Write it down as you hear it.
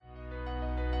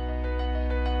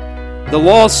The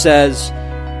law says,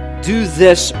 do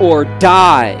this or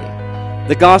die.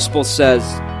 The gospel says,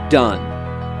 done.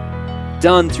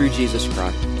 Done through Jesus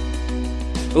Christ.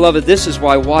 Beloved, this is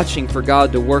why watching for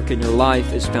God to work in your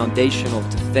life is foundational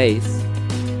to faith.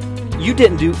 You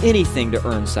didn't do anything to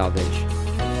earn salvation.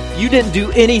 You didn't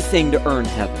do anything to earn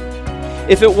heaven.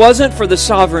 If it wasn't for the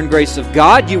sovereign grace of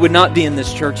God, you would not be in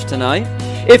this church tonight.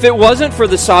 If it wasn't for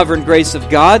the sovereign grace of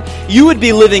God, you would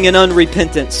be living in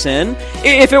unrepentant sin.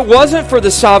 If it wasn't for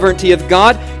the sovereignty of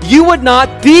God, you would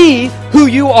not be who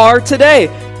you are today.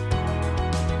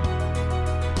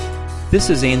 This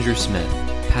is Andrew Smith,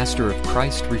 pastor of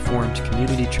Christ Reformed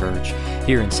Community Church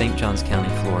here in St. Johns County,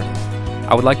 Florida.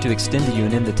 I would like to extend to you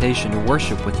an invitation to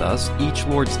worship with us each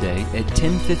Lord's Day at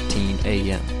 10:15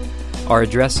 a.m. Our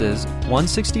address is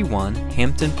 161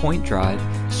 Hampton Point Drive,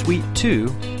 Suite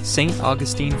 2, St.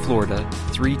 Augustine, Florida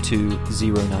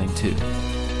 32092.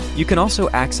 You can also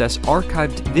access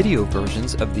archived video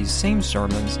versions of these same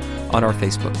sermons on our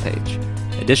Facebook page.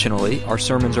 Additionally, our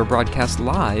sermons are broadcast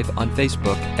live on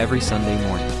Facebook every Sunday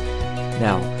morning.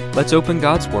 Now, let's open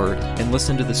God's Word and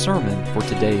listen to the sermon for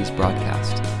today's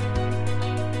broadcast.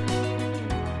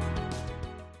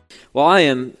 Well, I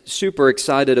am super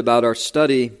excited about our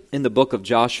study in the book of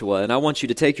Joshua, and I want you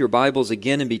to take your Bibles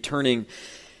again and be turning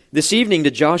this evening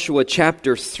to Joshua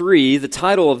chapter 3. The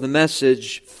title of the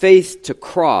message, Faith to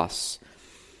Cross.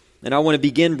 And I want to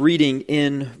begin reading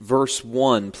in verse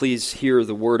 1. Please hear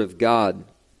the word of God.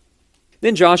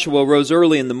 Then Joshua rose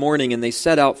early in the morning, and they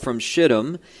set out from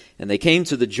Shittim, and they came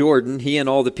to the Jordan, he and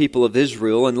all the people of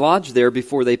Israel, and lodged there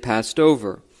before they passed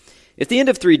over. At the end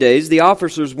of 3 days, the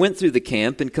officers went through the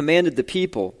camp and commanded the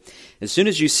people, as soon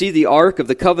as you see the ark of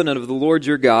the covenant of the Lord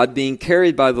your God being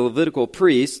carried by the Levitical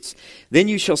priests, then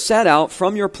you shall set out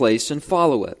from your place and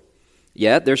follow it.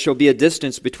 Yet there shall be a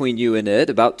distance between you and it,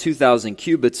 about 2,000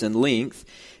 cubits in length.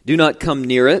 Do not come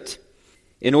near it,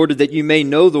 in order that you may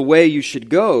know the way you should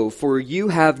go, for you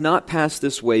have not passed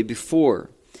this way before.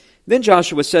 Then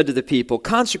Joshua said to the people,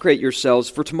 consecrate yourselves,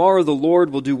 for tomorrow the Lord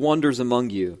will do wonders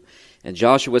among you. And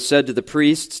Joshua said to the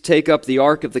priests, take up the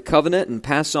ark of the covenant and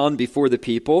pass on before the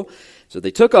people. So they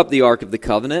took up the ark of the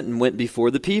covenant and went before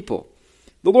the people.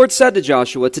 The Lord said to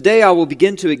Joshua, today I will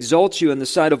begin to exalt you in the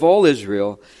sight of all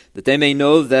Israel, that they may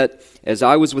know that as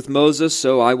I was with Moses,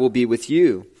 so I will be with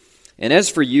you. And as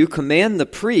for you, command the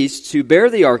priests who bear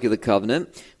the ark of the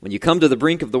covenant, when you come to the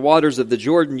brink of the waters of the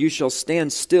Jordan, you shall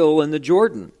stand still in the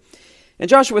Jordan. And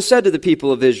Joshua said to the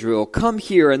people of Israel, come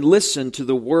here and listen to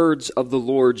the words of the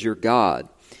Lord your God.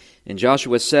 And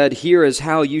Joshua said, here is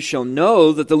how you shall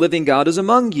know that the living God is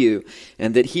among you,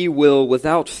 and that he will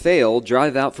without fail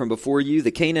drive out from before you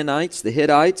the Canaanites, the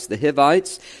Hittites, the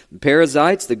Hivites, the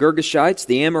Perizzites, the Girgashites,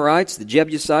 the Amorites, the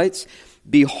Jebusites.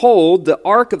 Behold, the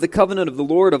ark of the covenant of the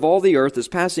Lord of all the earth is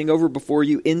passing over before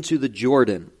you into the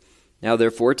Jordan. Now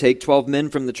therefore take 12 men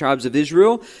from the tribes of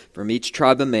Israel, from each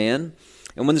tribe a man.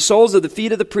 And when the soles of the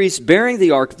feet of the priests bearing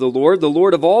the ark of the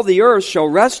Lord of all the earth, shall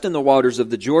rest in the waters of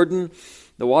the Jordan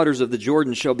waters of the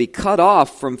Jordan shall be cut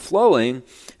off from flowing,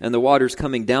 and the waters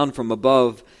coming down from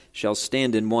above shall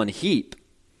stand in one heap.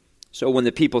 So when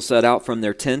the people set out from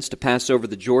their tents to pass over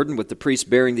the Jordan with the priests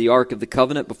bearing the ark of the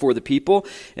covenant before the people,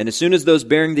 and as soon as those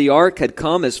bearing the ark had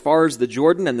come as far as the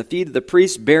Jordan, and the feet of the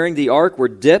priests bearing the ark were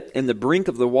dipped in the brink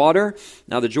of the water,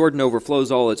 now the Jordan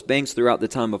overflows all its banks throughout the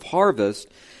time of harvest,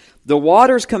 the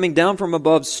waters coming down from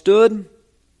above stood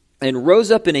and rose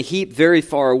up in a heap very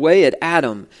far away at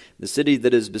Adam, the city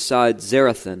that is beside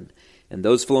Zarethan. And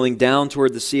those flowing down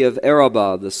toward the sea of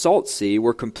Arabah, the salt sea,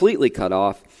 were completely cut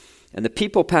off, and the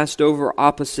people passed over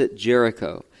opposite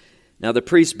Jericho. Now the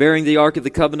priests bearing the ark of the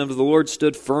covenant of the Lord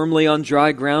stood firmly on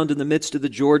dry ground in the midst of the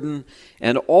Jordan,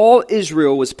 and all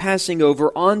Israel was passing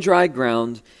over on dry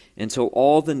ground until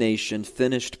all the nation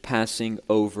finished passing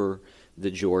over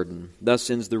the Jordan. Thus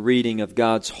ends the reading of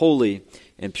God's holy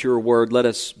and pure word. Let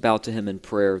us bow to him in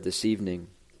prayer this evening.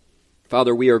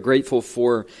 Father, we are grateful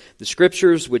for the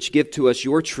scriptures which give to us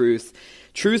your truth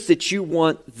that you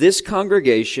want this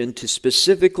congregation to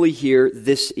specifically hear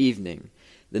this evening.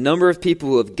 The number of people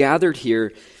who have gathered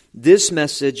here, this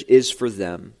message is for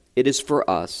them. It is for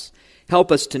us.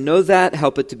 Help us to know that.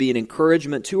 Help it to be an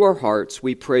encouragement to our hearts.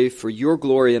 We pray for your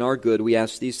glory and our good. We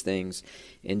ask these things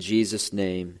in Jesus'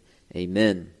 name.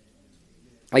 Amen.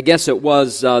 I guess it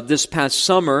was this past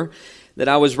summer that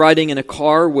I was riding in a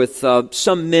car with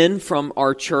some men from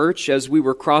our church as we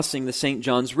were crossing the St.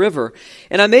 Johns River.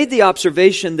 And I made the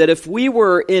observation that if we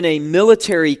were in a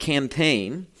military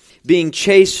campaign being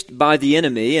chased by the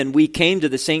enemy, and we came to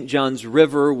the St. Johns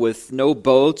River with no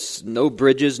boats, no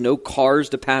bridges, no cars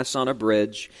to pass on a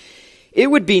bridge, it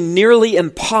would be nearly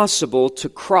impossible to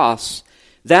cross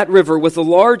that river with a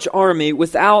large army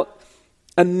without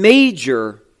a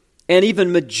major and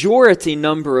even majority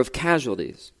number of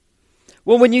casualties.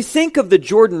 Well, when you think of the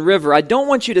Jordan River, I don't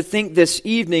want you to think this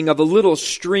evening of a little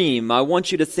stream. I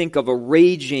want you to think of a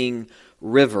raging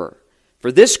river.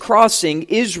 For this crossing,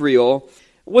 Israel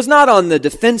was not on the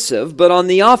defensive, but on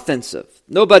the offensive.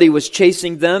 Nobody was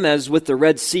chasing them as with the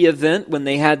Red Sea event when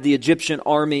they had the Egyptian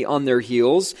army on their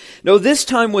heels. No, this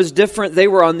time was different. They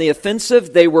were on the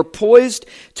offensive. They were poised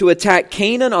to attack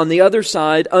Canaan on the other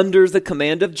side under the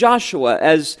command of Joshua,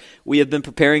 as we have been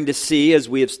preparing to see as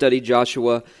we have studied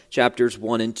Joshua chapters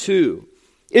 1 and 2.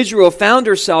 Israel found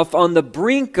herself on the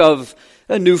brink of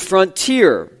a new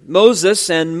frontier. Moses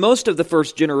and most of the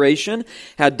first generation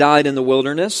had died in the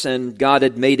wilderness, and God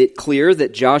had made it clear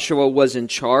that Joshua was in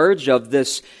charge of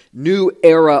this new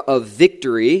era of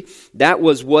victory. That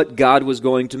was what God was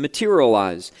going to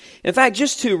materialize. In fact,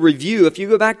 just to review, if you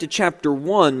go back to chapter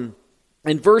 1,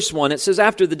 in verse 1, it says,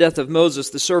 "After the death of Moses,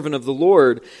 the servant of the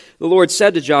Lord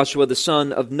said to Joshua, the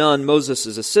son of Nun,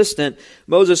 Moses' assistant,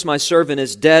 'Moses, my servant,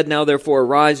 is dead. Now therefore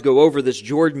arise, go over this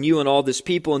Jordan, you and all this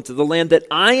people, into the land that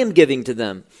I am giving to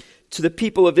them, to the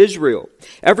people of Israel.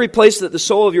 Every place that the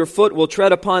sole of your foot will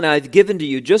tread upon, I have given to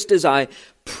you, just as I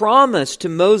promised to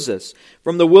Moses.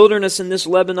 From the wilderness in this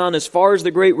Lebanon, as far as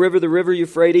the great river, the river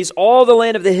Euphrates, all the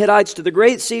land of the Hittites to the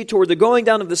great sea, toward the going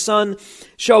down of the sun,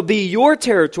 shall be your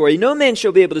territory. No man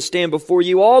shall be able to stand before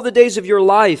you all the days of your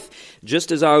life.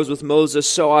 Just as I was with Moses,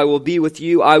 so I will be with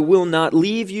you. I will not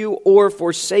leave you or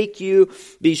forsake you.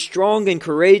 Be strong and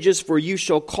courageous, for you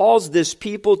shall cause this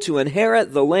people to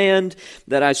inherit the land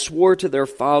that I swore to their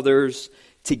fathers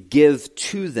to give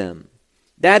to them.'"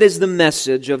 That is the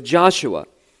message of Joshua.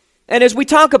 And as we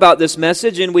talk about this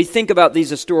message and we think about these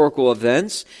historical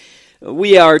events,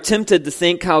 we are tempted to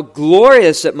think how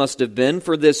glorious it must have been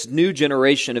for this new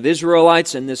generation of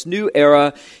Israelites in this new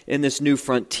era, in this new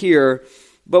frontier.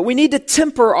 But we need to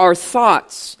temper our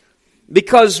thoughts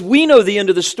because we know the end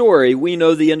of the story. We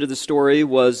know the end of the story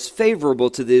was favorable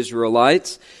to the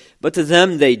Israelites, but to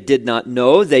them they did not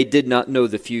know. They did not know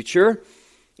the future.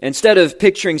 Instead of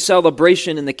picturing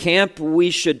celebration in the camp, we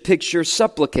should picture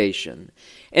supplication.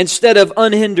 Instead of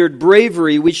unhindered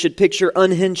bravery, we should picture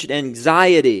unhinged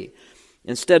anxiety.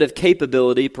 Instead of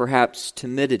capability, perhaps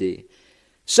timidity.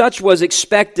 Such was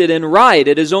expected and right.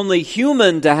 It is only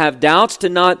human to have doubts, to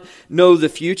not know the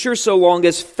future, so long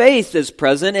as faith is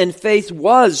present, and faith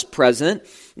was present.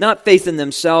 Not faith in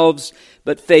themselves,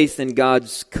 but faith in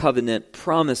God's covenant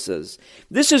promises.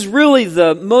 This is really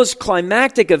the most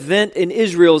climactic event in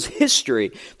Israel's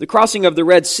history. The crossing of the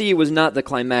Red Sea was not the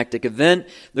climactic event.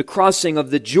 The crossing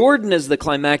of the Jordan is the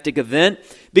climactic event,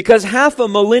 because half a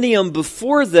millennium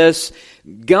before this,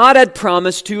 God had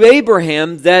promised to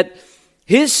Abraham that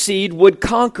his seed would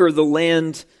conquer the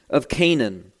land of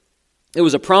Canaan. It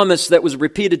was a promise that was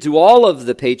repeated to all of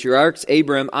the patriarchs,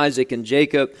 Abraham, Isaac, and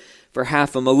Jacob, for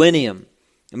half a millennium.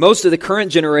 Most of the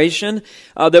current generation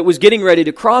that was getting ready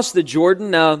to cross the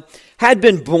Jordan had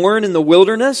been born in the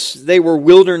wilderness. They were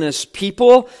wilderness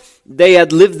people. They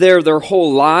had lived there their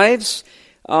whole lives.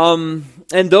 And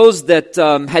those that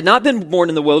had not been born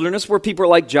in the wilderness were people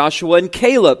like Joshua and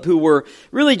Caleb, who were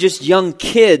really just young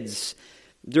kids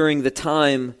during the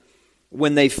time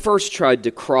when they first tried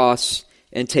to cross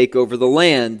and take over the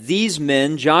land. These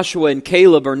men, Joshua and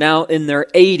Caleb, are now in their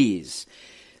 80s.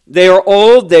 They are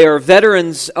old, they are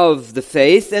veterans of the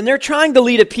faith, and they're trying to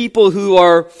lead a people who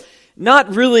are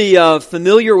not really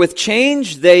familiar with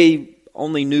change. They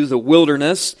only knew the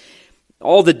wilderness.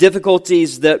 All the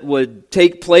difficulties that would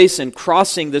take place in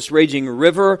crossing this raging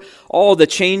river, all the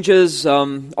changes,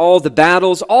 all the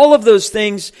battles, all of those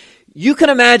things, you can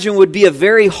imagine would be a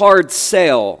very hard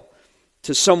sell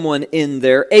to someone in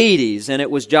their 80s. And it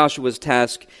was Joshua's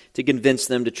task to convince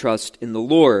them to trust in the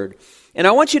Lord. And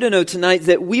I want you to know tonight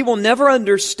that we will never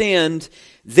understand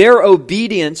their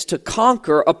obedience to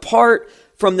conquer apart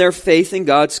from their faith in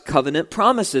God's covenant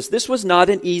promises. This was not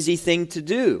an easy thing to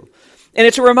do. And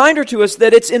it's a reminder to us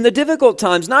that it's in the difficult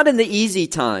times, not in the easy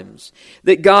times,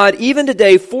 that God, even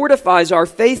today, fortifies our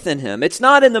faith in Him. It's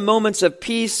not in the moments of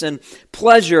peace and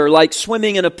pleasure, like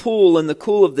swimming in a pool in the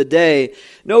cool of the day.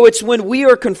 No, it's when we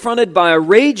are confronted by a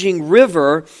raging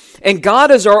river, and God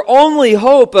is our only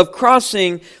hope of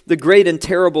crossing the great and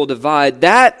terrible divide.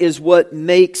 That is what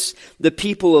makes the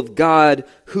people of God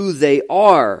who they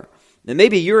are. And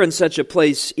maybe you're in such a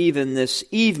place even this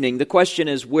evening. The question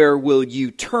is, where will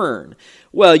you turn?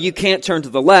 Well, you can't turn to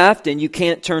the left and you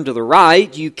can't turn to the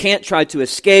right. You can't try to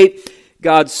escape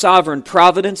God's sovereign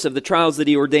providence of the trials that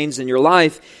He ordains in your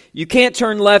life. You can't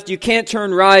turn left, you can't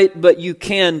turn right, but you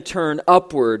can turn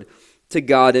upward to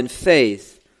God in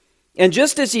faith. And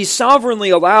just as he sovereignly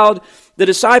allowed the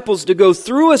disciples to go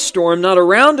through a storm, not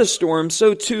around a storm,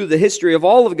 so too the history of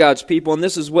all of God's people, and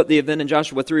this is what the event in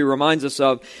Joshua 3 reminds us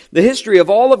of, the history of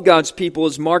all of God's people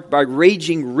is marked by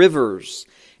raging rivers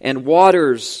and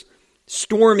waters,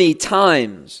 stormy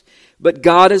times. But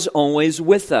God is always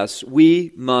with us.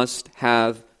 We must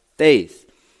have faith.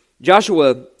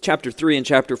 Joshua chapter 3 and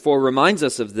chapter 4 reminds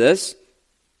us of this.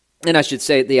 And I should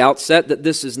say at the outset that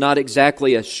this is not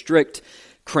exactly a strict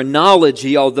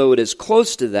chronology, although it is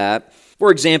close to that. For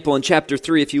example, in chapter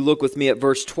 3, if you look with me at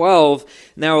verse 12,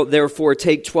 now therefore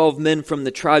take 12 men from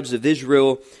the tribes of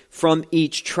Israel, from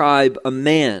each tribe a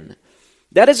man.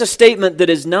 That is a statement that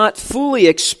is not fully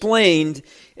explained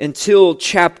until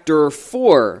chapter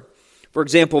 4. For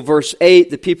example, verse 8,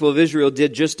 the people of Israel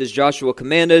did just as Joshua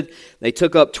commanded. They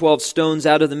took up 12 stones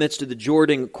out of the midst of the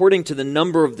Jordan, according to the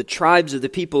number of the tribes of the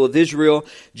people of Israel,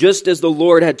 just as the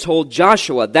Lord had told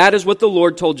Joshua. That is what the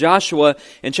Lord told Joshua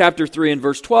in chapter 3 and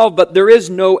verse 12, but there is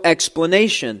no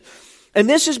explanation. And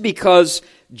this is because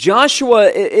Joshua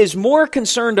is more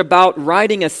concerned about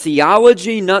writing a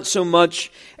theology, not so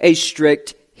much a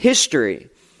strict history.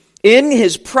 In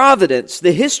his providence,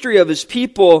 the history of his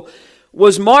people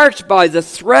was marked by the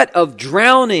threat of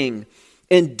drowning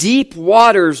in deep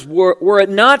waters were it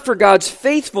not for God's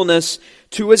faithfulness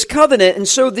to his covenant. And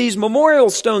so these memorial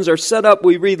stones are set up,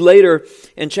 we read later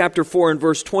in chapter 4 and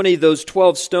verse 20, those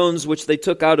 12 stones which they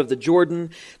took out of the Jordan,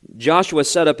 Joshua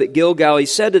set up at Gilgal. He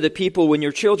said to the people, when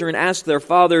your children ask their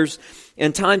fathers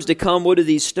in times to come, what do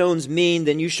these stones mean?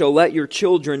 Then you shall let your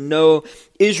children know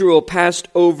Israel passed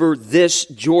over this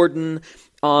Jordan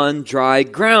on dry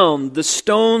ground. The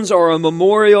stones are a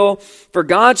memorial for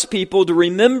God's people to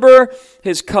remember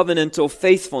his covenantal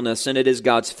faithfulness, and it is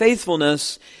God's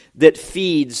faithfulness that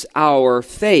feeds our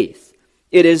faith.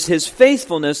 It is his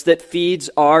faithfulness that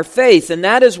feeds our faith, and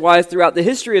that is why throughout the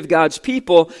history of God's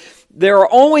people, there are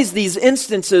always these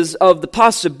instances of the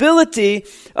possibility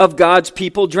of God's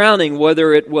people drowning,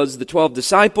 whether it was the 12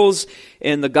 disciples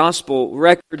in the gospel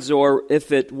records, or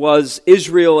if it was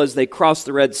Israel as they crossed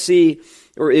the Red Sea,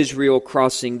 or Israel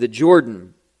crossing the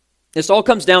Jordan. This all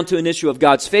comes down to an issue of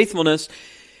God's faithfulness,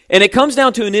 and it comes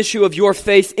down to an issue of your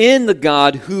faith in the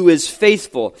God who is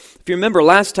faithful. If you remember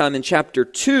last time in chapter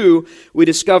 2, we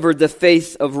discovered the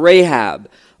faith of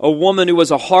Rahab, a woman who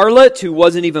was a harlot, who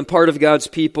wasn't even part of God's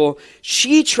people.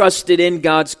 She trusted in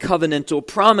God's covenantal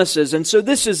promises. And so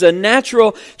this is a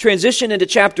natural transition into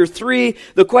chapter 3.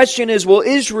 The question is, will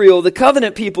Israel, the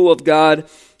covenant people of God,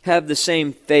 have the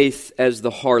same faith as the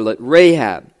harlot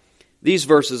Rahab? These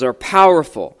verses are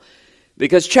powerful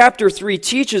because chapter 3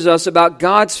 teaches us about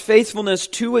God's faithfulness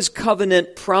to his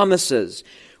covenant promises.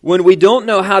 When we don't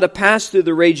know how to pass through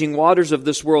the raging waters of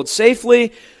this world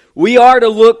safely, we are to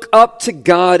look up to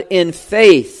God in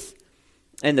faith.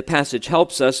 And the passage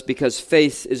helps us because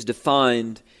faith is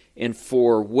defined in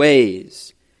 4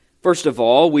 ways. First of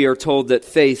all, we are told that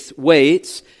faith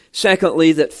waits.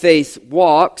 Secondly, that faith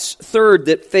walks. Third,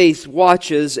 that faith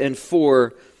watches. And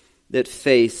 4, that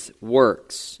faith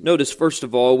works. Notice, first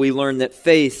of all, we learn that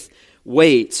faith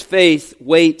waits. Faith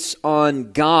waits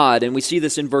on God. And we see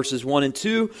this in verses 1 and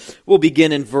 2. We'll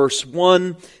begin in verse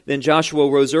 1. Then Joshua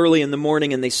rose early in the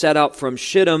morning, and they set out from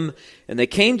Shittim, and they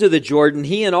came to the Jordan,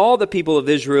 he and all the people of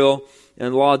Israel,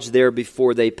 and lodged there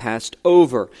before they passed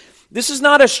over. This is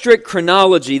not a strict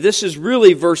chronology. This is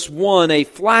really, verse 1, a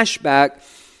flashback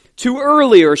to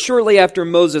earlier, shortly after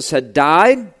Moses had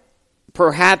died.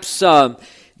 Perhaps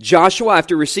Joshua,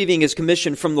 after receiving his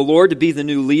commission from the Lord to be the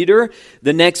new leader,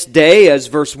 the next day, as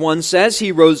verse 1 says,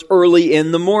 he rose early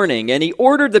in the morning, and he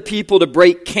ordered the people to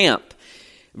break camp.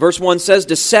 Verse 1 says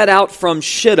to set out from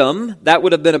Shittim. That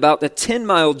would have been about a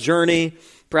 10-mile journey,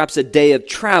 perhaps a day of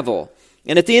travel.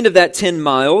 And at the end of that 10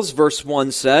 miles, verse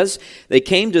 1 says, they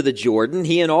came to the Jordan,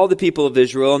 he and all the people of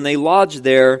Israel, and they lodged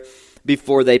there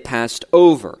before they passed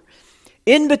over.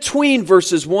 In between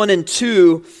verses 1 and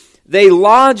 2, they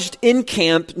lodged in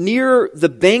camp near the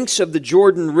banks of the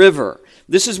Jordan River.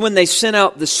 This is when they sent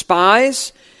out the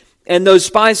spies, and those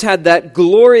spies had that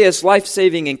glorious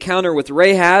life-saving encounter with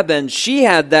Rahab, and she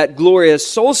had that glorious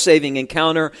soul-saving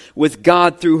encounter with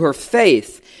God through her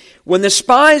faith. When the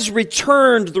spies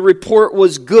returned, the report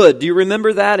was good. Do you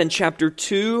remember that in chapter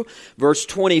 2, verse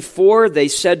 24? They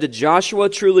said to Joshua,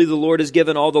 truly the Lord has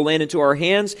given all the land into our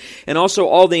hands, and also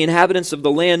all the inhabitants of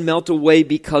the land melt away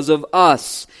because of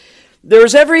us.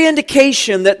 There's every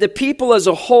indication that the people as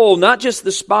a whole, not just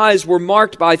the spies, were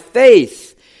marked by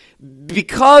faith.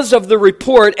 because of the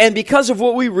report and because of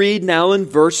what we read now in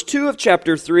verse 2 of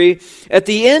chapter 3. At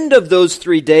the end of those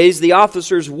 3 days, the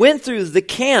officers went through the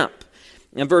camp.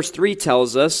 And verse 3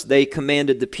 tells us they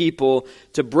commanded the people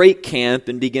to break camp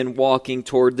and begin walking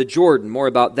toward the Jordan. More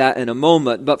about that in a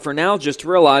moment. But for now, just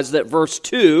realize that verse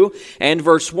 2 and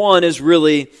verse 1 is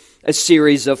really a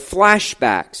series of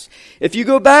flashbacks. If you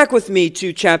go back with me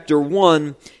to chapter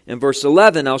 1 and verse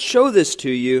 11, I'll show this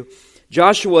to you.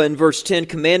 Joshua in verse 10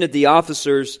 commanded the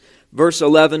officers, verse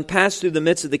 11, pass through the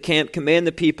midst of the camp, command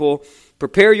the people,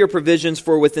 prepare your provisions,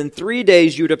 for within 3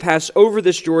 days you are to pass over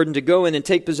this Jordan to go in and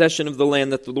take possession of the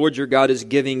land that the Lord your God is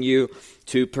giving you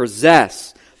to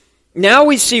possess. Now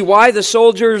we see why the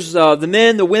soldiers, the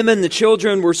men, the women, the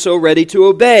children were so ready to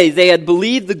obey. They had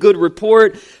believed the good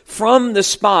report from the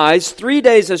spies. 3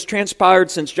 days has transpired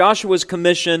since Joshua's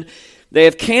commission. They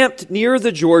have camped near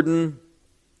the Jordan.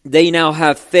 They now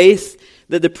have faith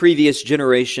that the previous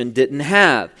generation didn't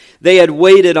have. They had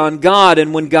waited on God,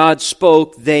 and when God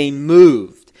spoke, they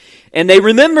moved. And they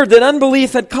remembered that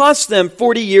unbelief had cost them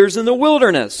 40 years in the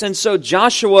wilderness. And so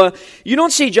Joshua, you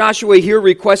don't see Joshua here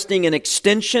requesting an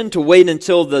extension to wait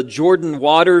until the Jordan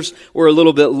waters were a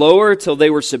little bit lower, till they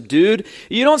were subdued.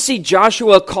 You don't see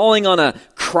Joshua calling on a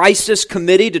crisis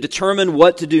committee to determine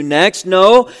what to do next.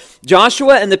 No,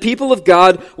 Joshua and the people of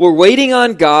God were waiting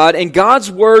on God, and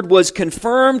God's word was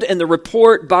confirmed in the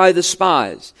report by the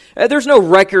spies. There's no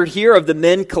record here of the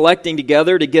men collecting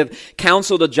together to give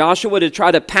counsel to Joshua to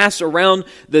try to pass around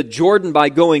the Jordan by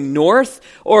going north,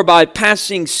 or by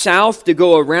passing south to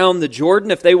go around the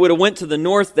Jordan. If they would have went to the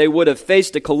north, they would have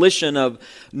faced a coalition of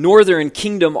northern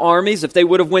kingdom armies. If they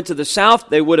would have went to the south,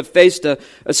 they would have faced a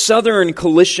southern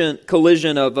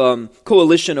coalition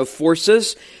of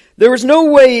forces. There was no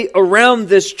way around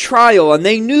this trial, and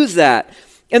they knew that.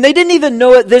 And they didn't even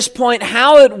know at this point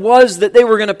how it was that they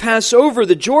were going to pass over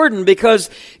the Jordan,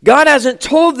 because God hasn't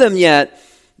told them yet,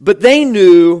 but they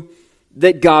knew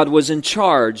that God was in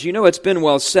charge. You know, it's been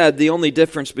well said, the only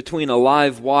difference between a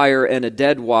live wire and a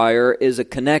dead wire is a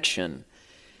connection.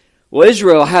 Well,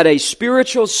 Israel had a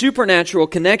spiritual, supernatural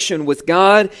connection with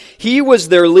God. He was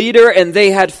their leader, and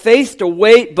they had faith to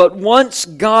wait, but once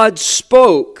God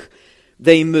spoke,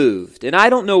 they moved. And I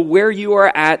don't know where you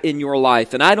are at in your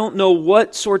life, and I don't know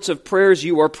what sorts of prayers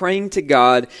you are praying to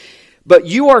God, but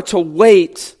you are to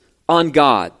wait on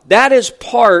God. That is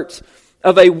part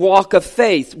of a walk of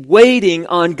faith, waiting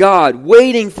on God,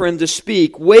 waiting for Him to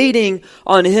speak, waiting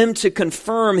on Him to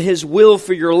confirm His will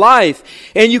for your life.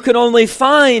 And you can only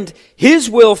find His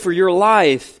will for your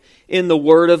life in the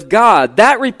Word of God.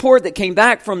 That report that came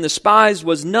back from the spies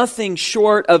was nothing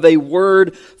short of a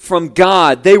word from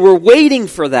God. They were waiting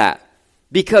for that,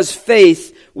 because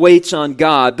faith waits on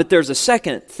God. But there's a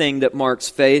second thing that marks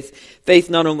faith. Faith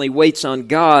not only waits on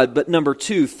God, but number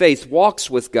two, faith walks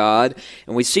with God.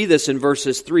 And we see this in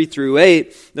verses 3 through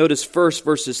 8. Notice first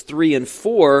verses 3 and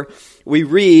 4. We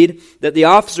read that the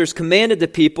officers commanded the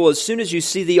people, as soon as you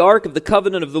see the ark of the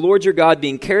covenant of the Lord your God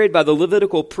being carried by the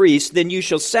Levitical priests, then you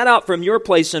shall set out from your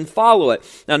place and follow it.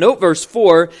 Now note verse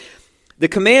 4. The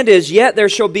command is, yet there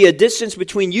shall be a distance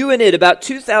between you and it, about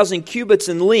 2,000 cubits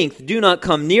in length. Do not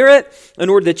come near it, in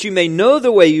order that you may know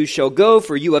the way you shall go,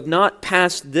 for you have not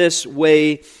passed this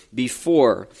way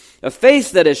before. A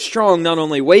faith that is strong not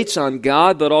only waits on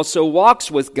God, but also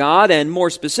walks with God, and more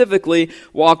specifically,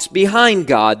 walks behind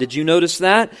God. Did you notice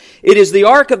that? It is the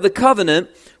Ark of the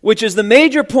Covenant, which is the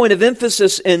major point of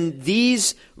emphasis in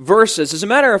these verses. As a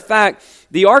matter of fact,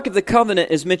 the Ark of the Covenant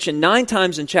is mentioned 9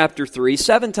 times in chapter 3,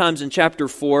 7 times in chapter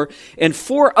 4, and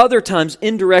 4 other times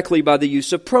indirectly by the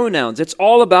use of pronouns. It's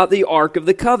all about the Ark of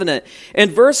the Covenant.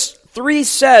 And verse 3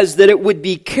 says that it would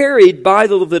be carried by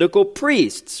the Levitical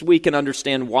priests. We can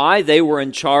understand why. They were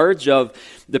in charge of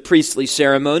the priestly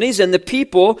ceremonies, and the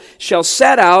people shall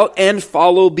set out and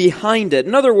follow behind it.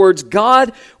 In other words,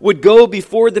 God would go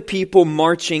before the people,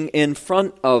 marching in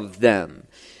front of them.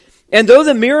 And though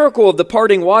the miracle of the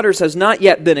parting waters has not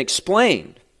yet been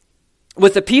explained,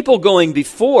 with the people going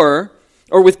before,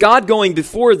 or with God going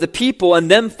before the people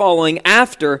and them following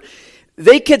after,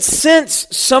 they could sense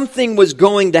something was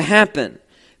going to happen,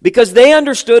 because they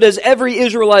understood, as every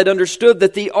Israelite understood,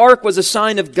 that the ark was a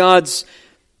sign of God's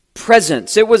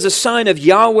presence. It was a sign of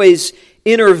Yahweh's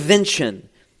intervention.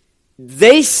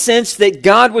 They sensed that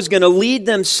God was going to lead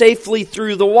them safely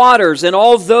through the waters. And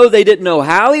although they didn't know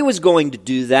how He was going to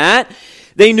do that,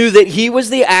 they knew that He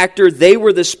was the actor, they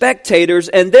were the spectators,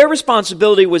 and their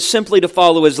responsibility was simply to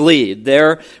follow His lead.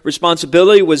 Their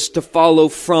responsibility was to follow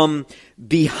from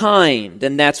behind,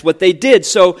 and that's what they did.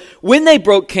 So when they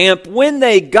broke camp, when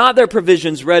they got their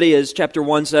provisions ready, as chapter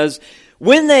 1 says,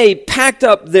 when they packed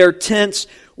up their tents,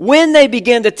 when they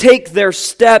began to take their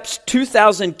steps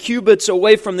 2,000 cubits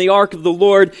away from the ark of the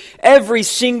Lord, every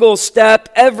single step,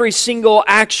 every single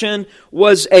action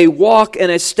was a walk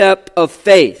and a step of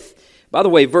faith. By the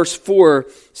way, verse 4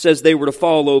 says they were to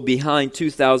follow behind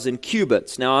 2,000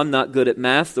 cubits. Now, I'm not good at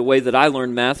math. The way that I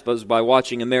learned math was by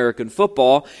watching American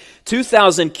football.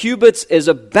 2,000 cubits is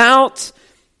about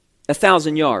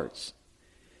 1,000 yards.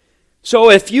 So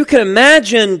if you can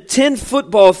imagine 10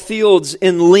 football fields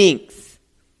in length,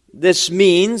 this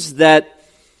means that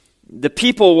the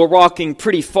people were walking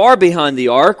pretty far behind the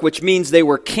ark, which means they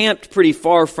were camped pretty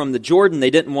far from the Jordan. They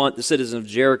didn't want the citizens of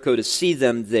Jericho to see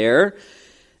them there.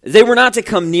 They were not to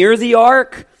come near the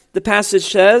ark, the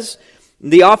passage says.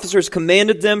 The officers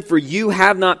commanded them, for you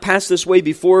have not passed this way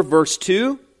before, verse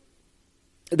 2.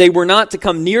 They were not to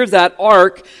come near that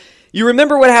ark. You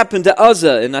remember what happened to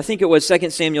Uzzah, and I think it was 2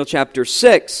 Samuel chapter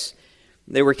 6.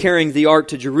 They were carrying the ark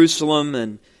to Jerusalem,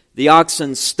 and the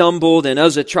oxen stumbled, and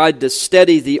Uzzah tried to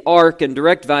steady the ark in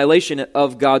direct violation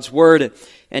of God's word,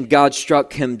 and God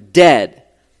struck him dead.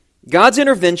 God's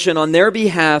intervention on their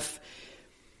behalf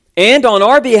and on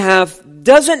our behalf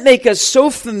doesn't make us so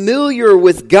familiar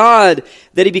with God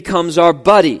that He becomes our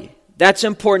buddy. That's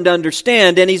important to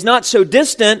understand. And He's not so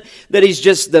distant that He's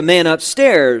just the man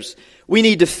upstairs. We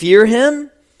need to fear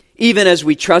Him, even as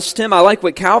we trust Him. I like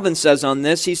what Calvin says on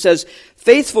this. He says,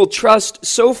 faithful trust,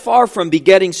 so far from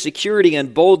begetting security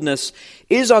and boldness,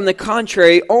 is on the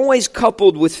contrary always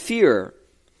coupled with fear.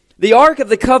 The Ark of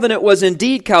the Covenant was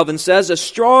indeed, Calvin says, a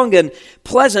strong and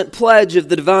pleasant pledge of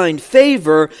the divine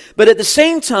favor, but at the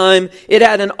same time, it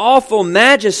had an awful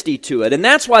majesty to it. And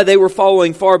that's why they were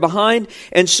following far behind.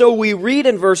 And so we read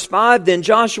in verse 5, then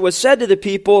Joshua said to the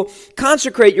people,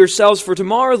 consecrate yourselves, for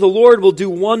tomorrow the Lord will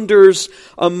do wonders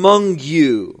among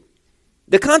you.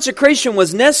 The consecration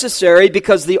was necessary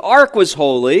because the ark was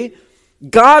holy,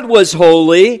 God was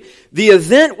holy, the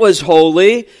event was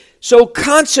holy. So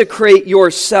consecrate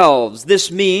yourselves. This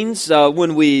means,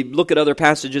 when we look at other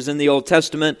passages in the Old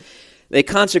Testament, they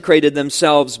consecrated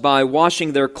themselves by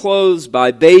washing their clothes,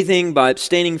 by bathing, by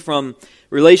abstaining from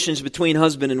relations between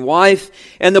husband and wife.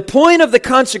 And the point of the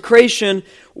consecration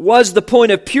was the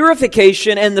point of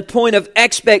purification and the point of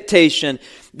expectation.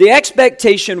 The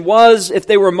expectation was, if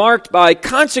they were marked by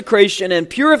consecration and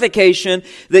purification,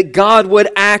 that God would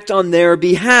act on their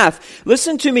behalf.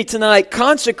 Listen to me tonight.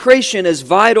 Consecration is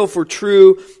vital for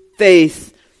true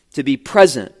faith to be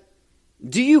present.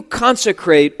 Do you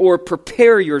consecrate or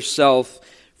prepare yourself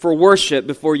for worship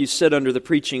before you sit under the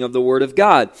preaching of the Word of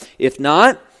God? If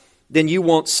not, then you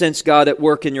won't sense God at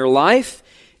work in your life.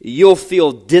 You'll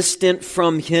feel distant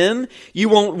from Him. You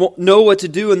won't know what to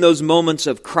do in those moments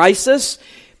of crisis.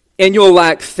 And you'll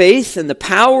lack faith in the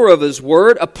power of His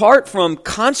Word apart from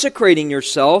consecrating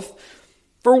yourself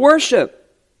for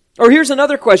worship. Or here's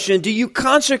another question. Do you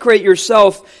consecrate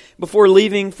yourself before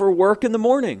leaving for work in the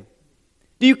morning?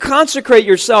 Do you consecrate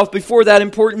yourself before that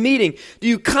important meeting? Do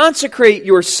you consecrate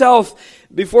yourself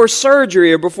before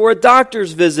surgery or before a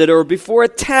doctor's visit or before a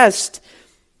test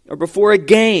or before a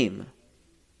game?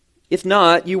 If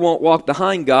not, you won't walk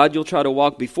behind God. You'll try to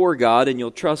walk before God, and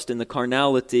you'll trust in the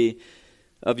carnality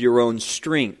of your own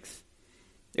strength.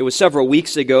 It was several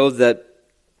weeks ago that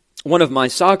one of my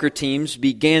soccer teams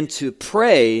began to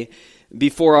pray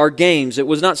before our games. It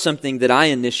was not something that I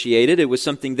initiated. It was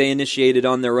something they initiated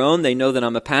on their own. They know that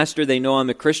I'm a pastor. They know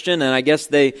I'm a Christian. And I guess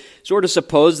they sort of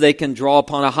suppose they can draw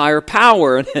upon a higher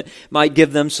power and it might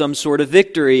give them some sort of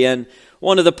victory. And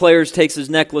one of the players takes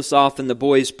his necklace off and the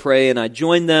boys pray, and I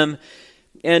join them.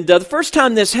 And the first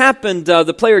time this happened,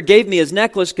 the player gave me his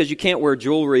necklace because you can't wear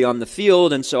jewelry on the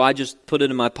field, and so I just put it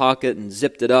in my pocket and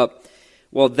zipped it up.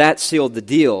 Well, that sealed the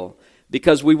deal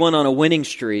because we went on a winning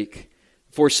streak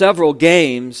for several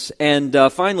games, and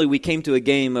finally we came to a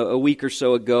game a week or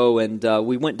so ago, and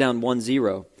we went down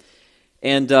 1-0.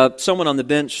 And someone on the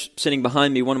bench sitting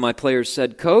behind me, one of my players,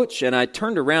 said, "Coach," and I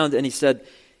turned around and he said,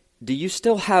 "Do you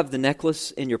still have the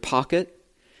necklace in your pocket?"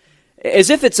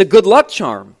 As if it's a good luck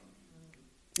charm.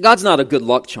 God's not a good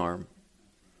luck charm.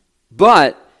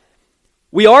 But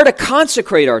we are to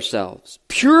consecrate ourselves,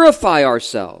 purify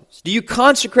ourselves. Do you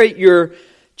consecrate your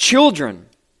children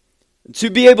to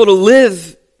be able to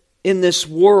live in this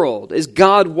world? Is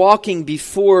God walking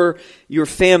before your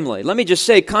family? Let me just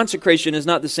say, consecration is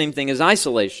not the same thing as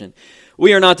isolation.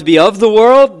 We are not to be of the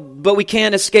world, but we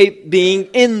can't escape being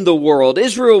in the world.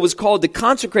 Israel was called to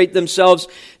consecrate themselves,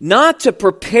 not to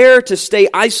prepare to stay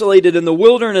isolated in the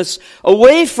wilderness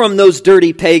away from those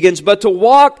dirty pagans, but to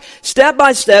walk step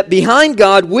by step behind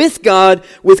God, with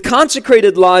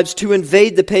consecrated lives to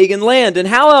invade the pagan land. And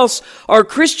how else are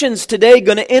Christians today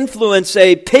going to influence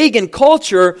a pagan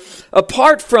culture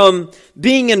apart from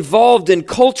being involved in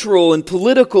cultural and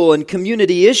political and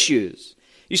community issues?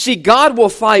 You see, God will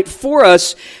fight for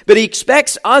us, but He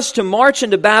expects us to march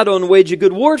into battle and wage a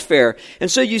good warfare. And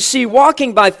so you see,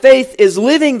 walking by faith is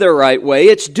living the right way.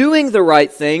 It's doing the right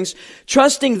things,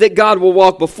 trusting that God will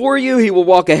walk before you, He will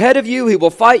walk ahead of you, He will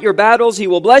fight your battles, He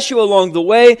will bless you along the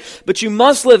way, but you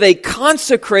must live a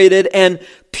consecrated and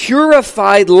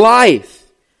purified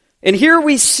life. And here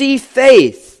we see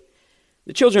faith.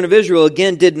 The children of Israel,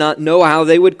 again, did not know how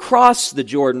they would cross the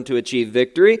Jordan to achieve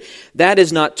victory. That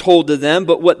is not told to them,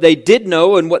 but what they did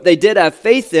know and what they did have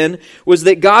faith in was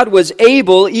that God was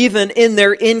able, even in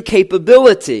their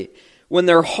incapability, when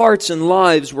their hearts and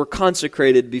lives were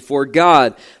consecrated before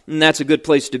God. And that's a good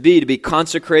place to be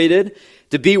consecrated,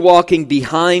 to be walking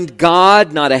behind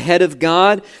God, not ahead of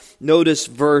God. Notice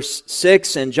verse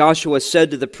 6, and Joshua said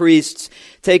to the priests,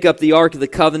 take up the Ark of the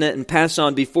Covenant and pass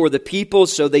on before the people.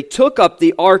 So they took up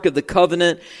the Ark of the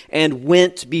Covenant and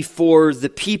went before the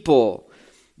people.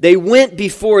 They went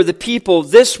before the people.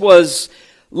 This was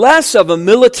less of a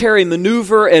military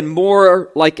maneuver and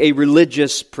more like a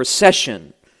religious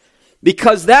procession.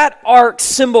 Because that ark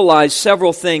symbolized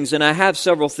several things, and I have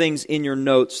several things in your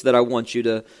notes that I want you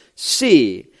to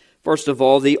see. First of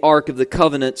all, the Ark of the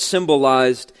Covenant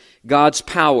symbolized God's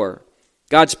power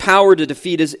to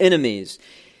defeat His enemies.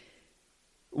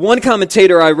 One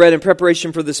commentator I read in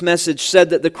preparation for this message said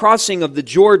that the crossing of the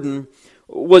Jordan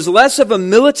was less of a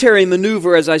military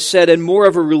maneuver, as I said, and more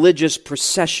of a religious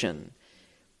procession.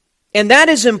 And that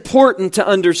is important to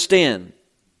understand.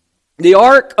 The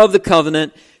Ark of the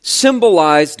Covenant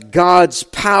symbolized God's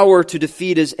power to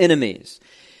defeat His enemies.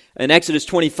 In Exodus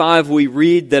 25, we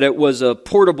read that it was a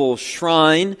portable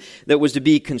shrine that was to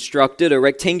be constructed, a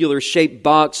rectangular-shaped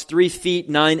box 3 feet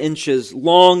 9 inches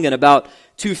long and about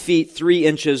 2 feet 3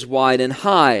 inches wide and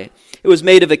high. It was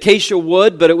made of acacia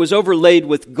wood, but it was overlaid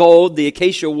with gold. The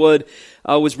acacia wood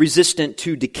was resistant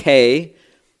to decay.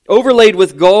 Overlaid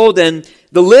with gold, and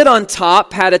the lid on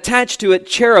top had attached to it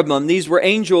cherubim. These were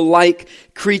angel-like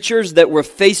creatures that were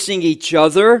facing each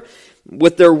other,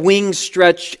 with their wings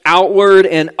stretched outward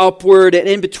and upward. And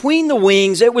in between the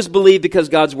wings, it was believed, because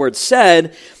God's Word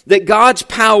said, that God's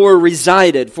power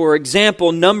resided. For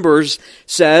example, Numbers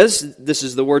says, this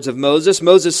is the words of Moses.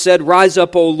 Moses said, rise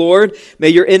up, O Lord, may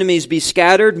your enemies be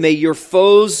scattered, may your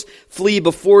foes flee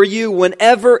before you.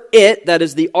 Whenever it, that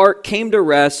is the ark, came to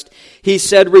rest, he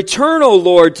said, return, O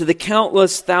Lord, to the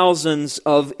countless thousands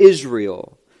of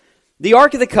Israel. The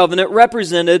Ark of the Covenant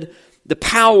represented the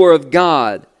power of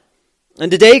God. And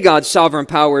today, God's sovereign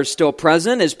power is still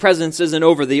present. His presence isn't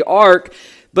over the ark,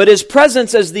 but His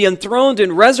presence as the enthroned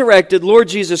and resurrected Lord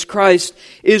Jesus Christ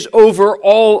is over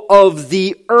all of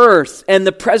the earth. And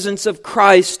the presence of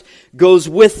Christ goes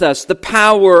with us, the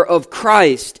power of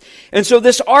Christ. And so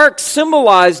this ark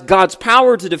symbolized God's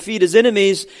power to defeat His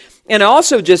enemies. And I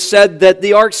also just said that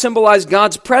the ark symbolized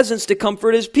God's presence to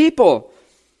comfort His people.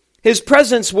 His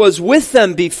presence was with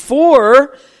them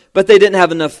before, but they didn't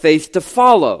have enough faith to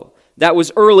follow. That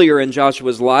was earlier in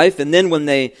Joshua's life, and then when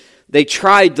they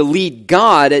tried to lead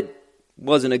God, it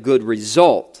wasn't a good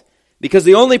result. Because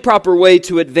the only proper way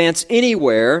to advance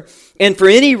anywhere, and for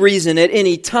any reason at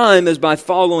any time, is by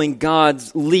following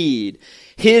God's lead,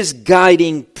 His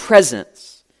guiding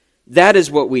presence. That is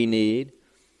what we need.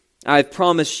 I've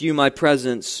promised you my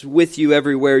presence with you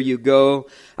everywhere you go.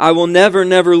 I will never,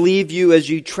 never leave you as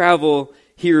you travel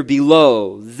here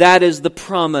below. That is the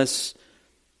promise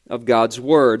of God's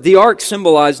Word. The ark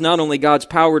symbolized not only God's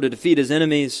power to defeat His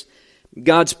enemies,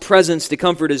 God's presence to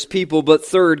comfort His people, but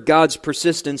third, God's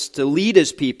persistence to lead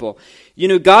His people. You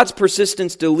know, God's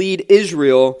persistence to lead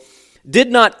Israel did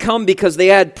not come because they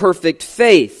had perfect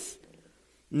faith.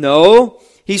 No,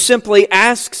 He simply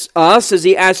asks us, as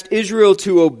He asked Israel,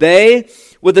 to obey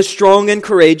with a strong and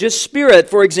courageous spirit.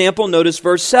 For example, notice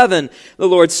verse 7. The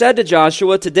Lord said to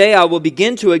Joshua, today I will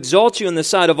begin to exalt you in the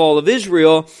sight of all of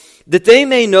Israel, that they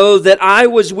may know that I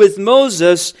was with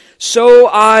Moses, so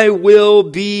I will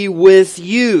be with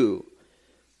you.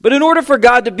 But in order for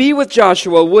God to be with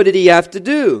Joshua, what did He have to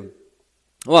do?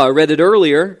 Well, I read it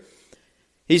earlier.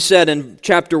 He said in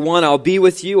chapter 1, I'll be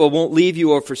with you, I won't leave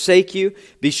you or forsake you.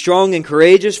 Be strong and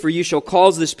courageous, for you shall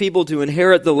cause this people to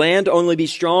inherit the land. Only be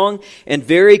strong and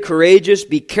very courageous.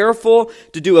 Be careful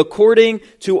to do according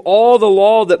to all the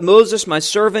law that Moses, my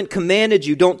servant, commanded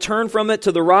you. Don't turn from it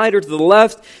to the right or to the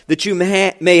left, that you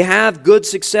may have good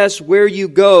success where you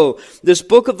go. This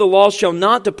book of the law shall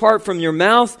not depart from your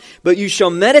mouth, but you shall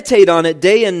meditate on it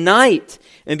day and night,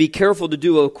 and be careful to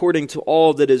do according to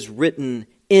all that is written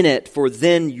in it, for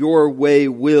then your way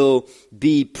will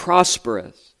be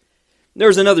prosperous.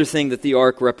 There's another thing that the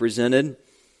ark represented.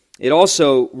 It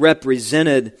also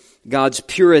represented God's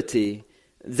purity,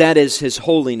 that is His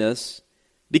holiness.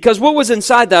 Because what was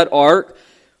inside that ark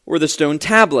were the stone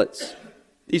tablets.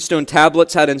 These stone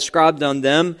tablets had inscribed on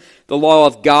them the law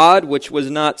of God, which was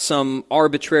not some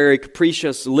arbitrary,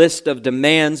 capricious list of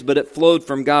demands, but it flowed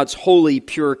from God's holy,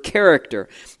 pure character.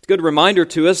 It's a good reminder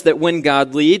to us that when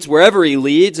God leads, wherever He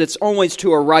leads, it's always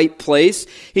to a right place.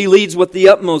 He leads with the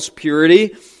utmost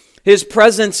purity. His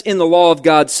presence in the law of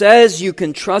God says, you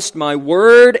can trust my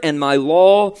word and my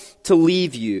law to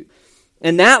lead you.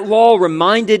 And that law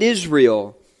reminded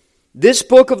Israel, this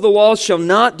book of the law shall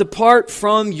not depart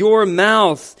from your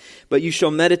mouth, but you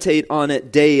shall meditate on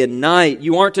it day and night.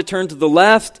 You aren't to turn to the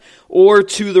left or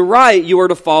to the right. You are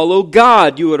to follow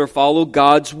God. You are to follow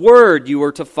God's word. You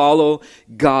are to follow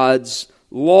God's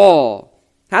law.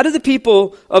 How do the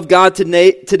people of God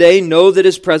today know that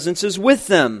His presence is with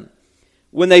them?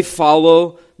 When they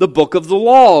follow the book of the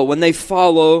law, when they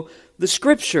follow the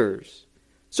Scriptures.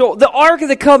 So the Ark of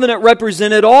the Covenant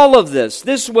represented all of this.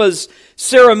 This was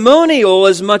ceremonial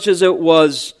as much as it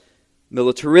was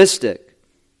militaristic.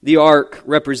 The Ark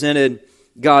represented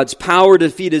God's power to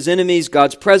defeat His enemies,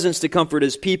 God's presence to comfort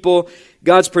His people,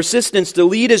 God's persistence to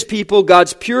lead His people,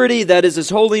 God's purity, that is His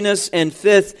holiness, and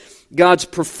fifth, God's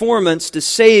performance to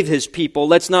save His people.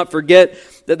 Let's not forget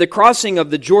that the crossing of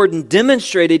the Jordan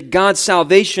demonstrated God's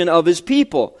salvation of His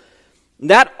people.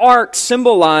 That ark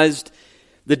symbolized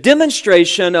the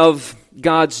demonstration of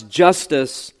God's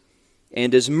justice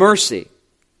and His mercy.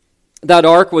 That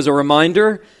ark was a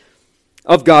reminder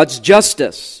of God's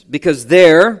justice, because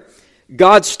there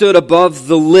God stood above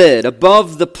the lid,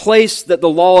 above the place that the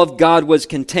law of God was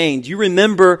contained. You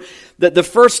remember that the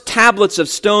first tablets of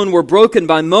stone were broken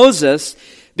by Moses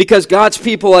because God's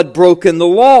people had broken the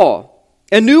law.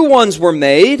 And new ones were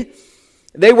made.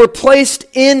 They were placed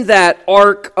in that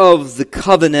Ark of the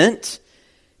Covenant,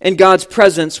 and God's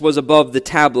presence was above the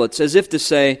tablets, as if to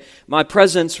say, my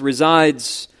presence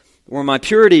resides where my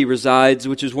purity resides,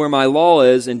 which is where my law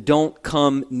is, and don't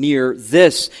come near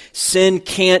this. Sin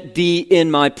can't be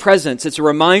in my presence. It's a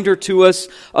reminder to us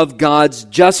of God's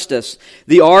justice.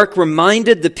 The ark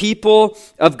reminded the people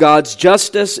of God's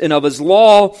justice and of His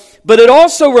law, but it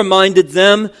also reminded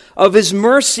them of His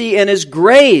mercy and His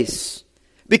grace.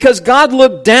 Because God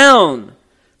looked down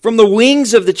from the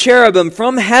wings of the cherubim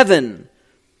from heaven.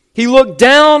 He looked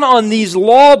down on these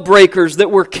lawbreakers that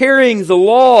were carrying the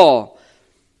law,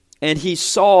 and He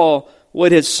saw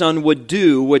what His Son would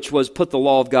do, which was put the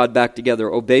law of God back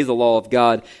together, obey the law of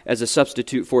God as a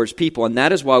substitute for His people. And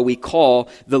that is why we call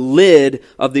the lid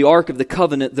of the Ark of the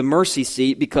Covenant the mercy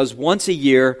seat, because once a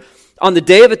year, on the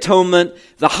Day of Atonement,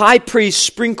 the high priest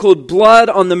sprinkled blood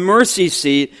on the mercy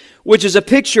seat, which is a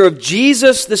picture of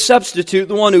Jesus the substitute,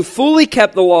 the one who fully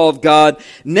kept the law of God,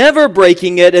 never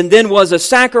breaking it, and then was a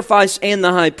sacrifice and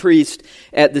the high priest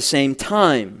at the same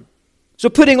time. So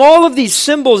putting all of these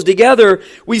symbols together,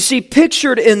 we see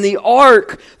pictured in the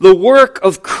ark the work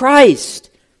of Christ,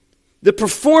 the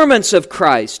performance of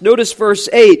Christ. Notice verse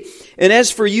 8, and as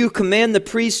for you, command the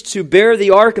priests to bear the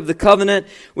ark of the covenant.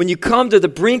 When you come to the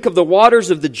brink of the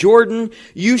waters of the Jordan,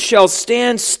 you shall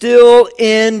stand still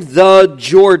in the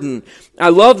Jordan. I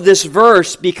love this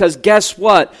verse because guess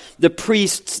what? The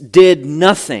priests did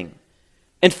nothing.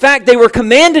 In fact, they were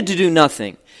commanded to do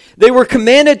nothing. They were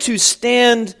commanded to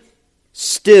stand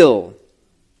still.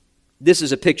 This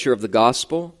is a picture of the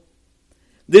gospel.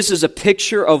 This is a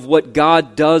picture of what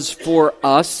God does for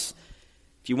us.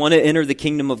 If you want to enter the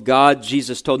kingdom of God,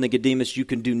 Jesus told Nicodemus, you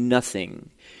can do nothing.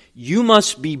 You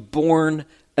must be born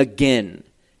again.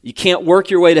 You can't work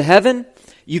your way to heaven.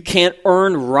 You can't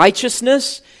earn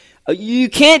righteousness. You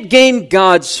can't gain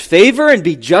God's favor and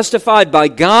be justified by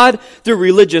God through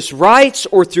religious rites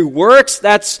or through works.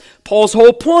 That's Paul's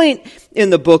whole point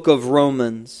in the book of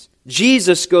Romans.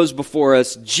 Jesus goes before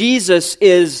us. Jesus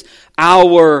is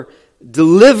our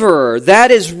deliverer.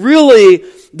 That is really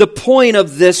the point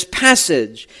of this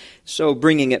passage. So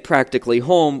bringing it practically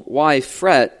home, why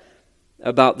fret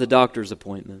about the doctor's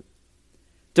appointment?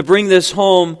 To bring this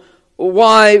home,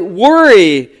 why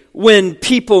worry when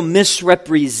people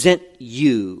misrepresent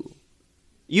you.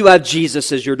 You have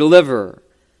Jesus as your deliverer.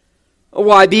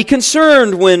 Why be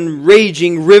concerned when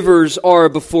raging rivers are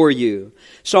before you?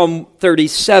 Psalm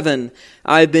 37,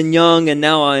 I have been young and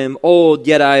now I am old,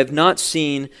 yet I have not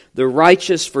seen the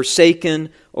righteous forsaken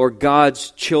or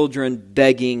God's children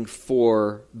begging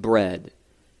for bread.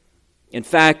 In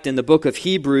fact, in the book of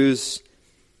Hebrews,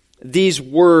 these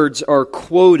words are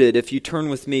quoted. If you turn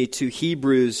with me to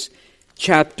Hebrews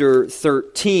chapter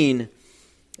 13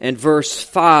 and verse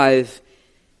 5,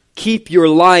 keep your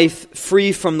life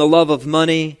free from the love of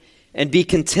money and be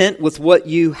content with what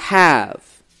you have.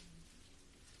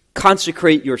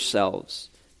 Consecrate yourselves.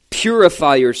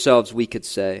 Purify yourselves, we could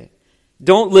say.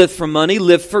 Don't live for money,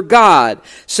 live for God.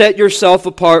 Set yourself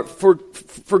apart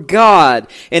for God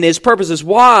and His purposes.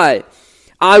 Why?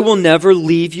 I will never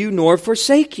leave you nor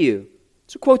forsake you.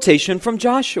 It's a quotation from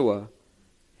Joshua.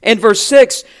 And verse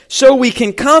 6, so we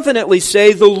can confidently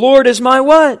say, the Lord is my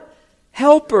what?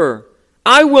 Helper.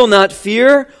 I will not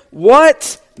fear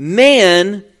what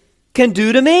man can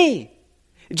do to me.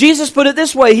 Jesus put it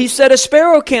this way. He said a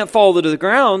sparrow can't fall to the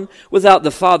ground without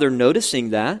the Father noticing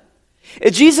that.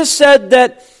 Jesus said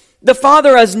that the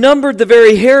Father has numbered the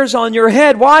very hairs on your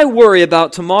head. Why worry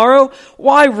about tomorrow?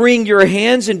 Why wring your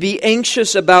hands and be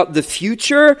anxious about the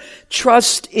future?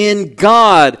 Trust in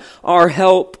God. Our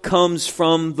help comes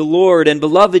from the Lord. And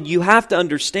beloved, you have to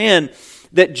understand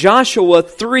that Joshua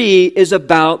 3 is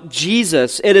about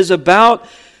Jesus. It is about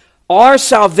our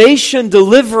salvation,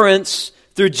 deliverance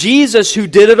through Jesus who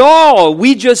did it all.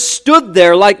 We just stood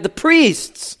there like the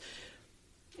priests.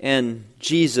 And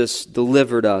Jesus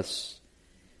delivered us.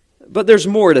 But there's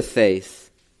more to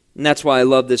faith. And that's why I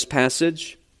love this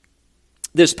passage.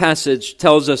 This passage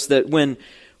tells us that when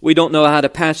we don't know how to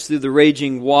pass through the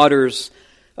raging waters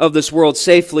of this world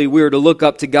safely, we are to look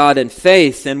up to God in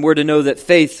faith, and we're to know that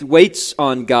faith waits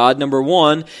on God, number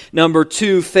one. Number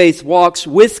two, faith walks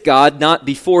with God, not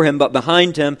before Him, but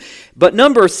behind Him. But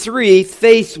number three,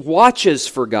 faith watches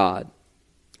for God.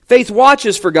 Faith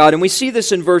watches for God, and we see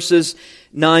this in verses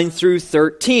 9 through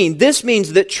 13. This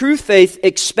means that true faith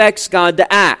expects God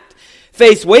to act.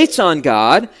 Faith waits on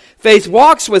God, faith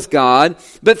walks with God,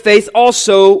 but faith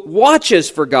also watches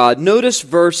for God. Notice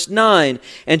verse 9.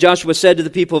 And Joshua said to the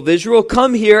people of Israel,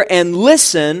 come here and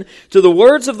listen to the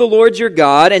words of the Lord your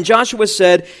God. And Joshua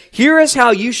said, here is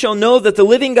how you shall know that the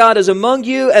living God is among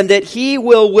you, and that He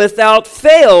will without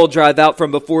fail drive out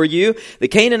from before you the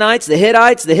Canaanites, the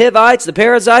Hittites, the Hivites, the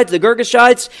Perizzites, the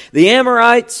Girgashites, the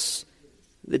Amorites,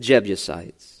 the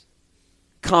Jebusites.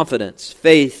 Confidence,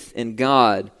 faith in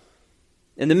God,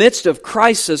 in the midst of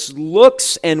crisis,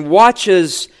 looks and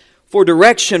watches for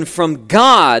direction from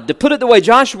God. To put it the way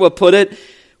Joshua put it,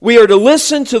 we are to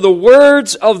listen to the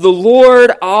words of the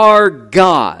Lord our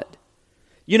God.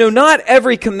 You know, not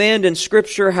every command in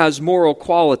Scripture has moral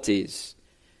qualities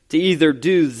to either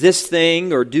do this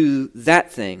thing or do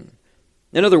that thing.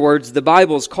 In other words, the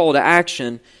Bible's call to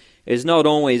action is not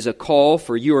always a call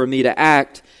for you or me to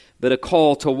act, but a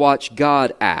call to watch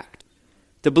God act.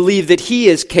 To believe that He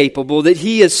is capable, that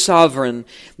He is sovereign,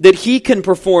 that He can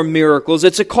perform miracles.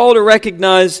 It's a call to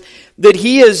recognize that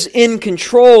He is in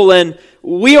control, and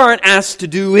we aren't asked to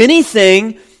do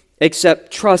anything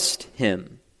except trust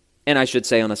Him. And I should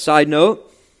say on a side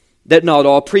note, that not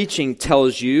all preaching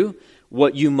tells you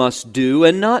what you must do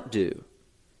and not do.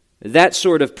 That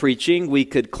sort of preaching we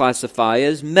could classify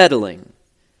as meddling.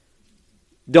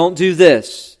 Don't do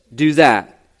this, do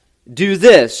that. Do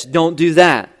this, don't do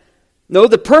that. No,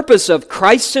 the purpose of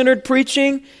Christ-centered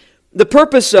preaching, the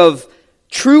purpose of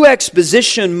true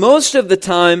exposition most of the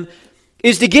time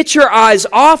is to get your eyes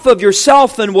off of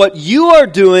yourself and what you are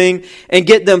doing and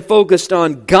get them focused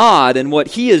on God and what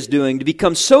He is doing, to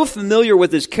become so familiar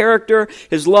with His character,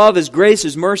 His love, His grace,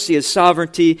 His mercy, His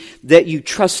sovereignty, that you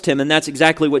trust Him. And that's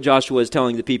exactly what Joshua is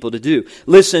telling the people to do.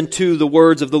 Listen to the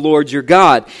words of the Lord your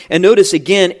God. And notice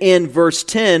again in verse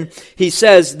 10, he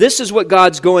says, this is what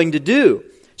God's going to do.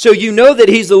 So you know that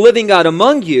He's the living God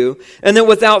among you, and that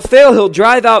without fail He'll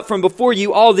drive out from before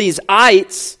you all these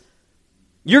ites.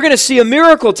 You're going to see a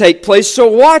miracle take place, so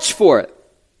watch for it.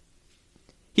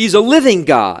 He's a living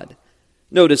God.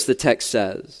 Notice the text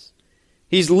says.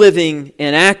 He's living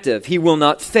and active. He will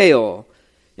not fail.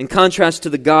 In contrast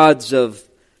to the gods of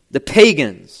the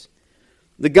pagans,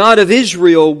 the God of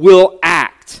Israel will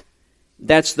act.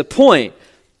 That's the point.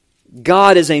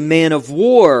 God is a man of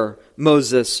war,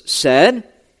 Moses said.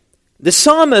 The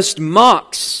psalmist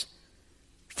mocks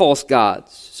false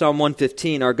gods. Psalm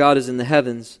 115, our God is in the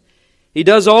heavens. He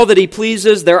does all that He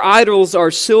pleases. Their idols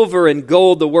are silver and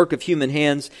gold, the work of human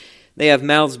hands. They have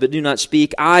mouths but do not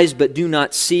speak, eyes but do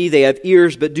not see. They have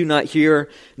ears but do not hear,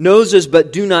 noses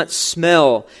but do not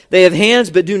smell. They have hands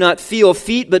but do not feel,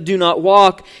 feet but do not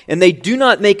walk, and they do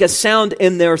not make a sound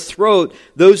in their throat.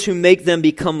 Those who make them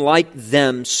become like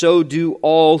them. So do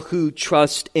all who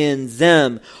trust in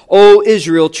them. O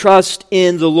Israel, trust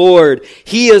in the Lord.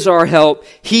 He is our help.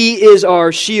 He is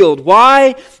our shield.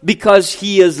 Why? Because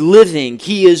He is living.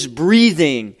 He is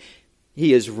breathing.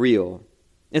 He is real.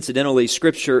 Incidentally,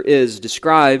 Scripture is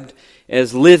described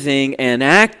as living and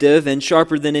active and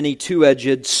sharper than any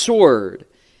two-edged sword.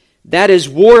 That is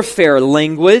warfare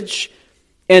language,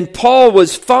 and Paul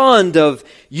was fond of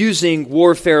using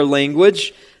warfare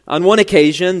language. On one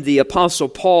occasion, the Apostle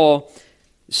Paul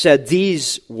said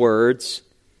these words.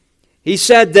 He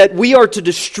said that we are to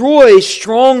destroy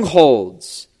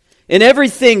strongholds and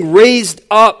everything raised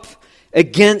up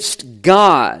against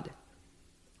God.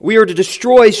 We are to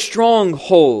destroy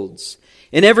strongholds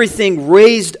and everything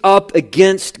raised up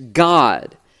against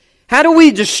God. How do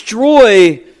we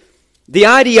destroy the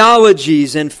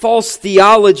ideologies and false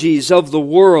theologies of the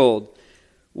world?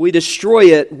 We destroy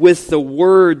it with the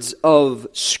words of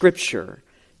Scripture,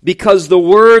 because the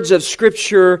words of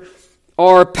Scripture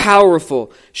are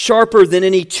powerful, sharper than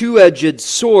any two-edged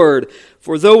sword.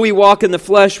 For though we walk in the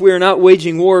flesh, we are not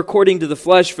waging war according to the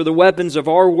flesh, for the weapons of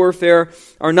our warfare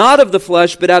are not of the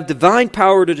flesh, but have divine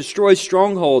power to destroy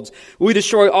strongholds. We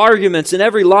destroy arguments and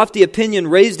every lofty opinion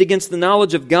raised against the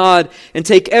knowledge of God, and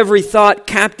take every thought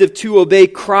captive to obey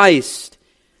Christ.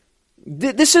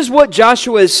 This is what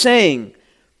Joshua is saying.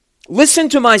 Listen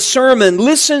to my sermon.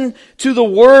 Listen to the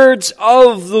words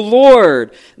of the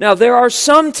Lord. Now, there are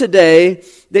some today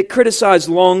that criticize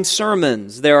long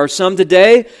sermons. There are some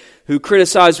today who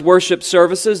criticize worship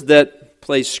services that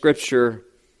place Scripture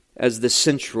as the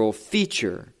central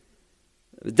feature.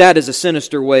 That is a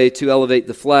sinister way to elevate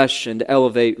the flesh and to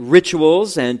elevate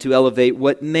rituals and to elevate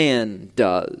what man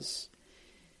does.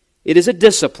 It is a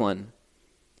discipline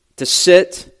to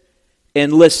sit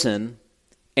and listen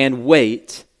and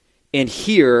wait and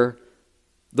hear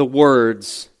the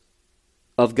words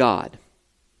of God.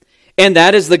 And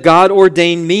that is the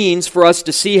God-ordained means for us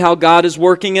to see how God is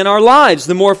working in our lives,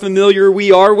 the more familiar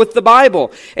we are with the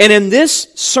Bible. And in this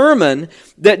sermon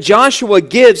that Joshua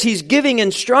gives, he's giving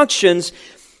instructions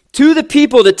to the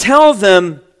people to tell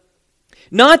them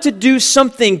not to do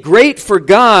something great for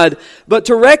God, but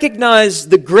to recognize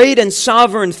the great and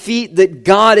sovereign feat that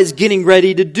God is getting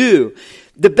ready to do.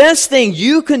 The best thing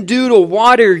you can do to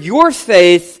water your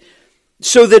faith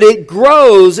so that it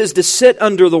grows is to sit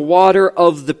under the water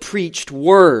of the preached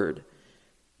word.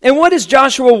 And what does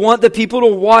Joshua want the people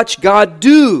to watch God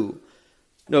do?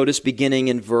 Notice beginning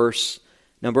in verse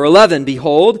number 11.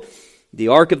 Behold, the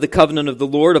ark of the covenant of the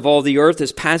Lord of all the earth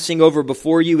is passing over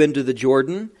before you into the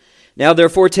Jordan. Now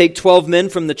therefore take 12 men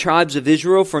from the tribes of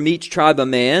Israel, from each tribe a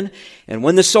man. And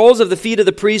when the soles of the feet of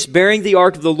the priests bearing the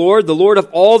ark of the Lord of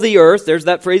all the earth, there's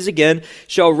that phrase again,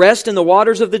 shall rest in the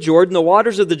waters of the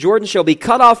waters of the Jordan shall be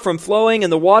cut off from flowing,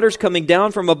 and the waters coming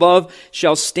down from above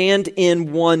shall stand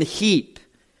in one heap.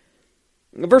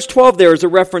 Verse 12 there is a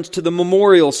reference to the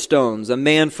memorial stones, a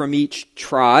man from each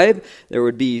tribe. There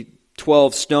would be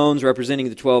 12 stones representing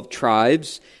the 12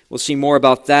 tribes. We'll see more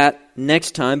about that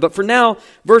next time. But for now,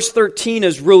 verse 13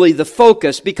 is really the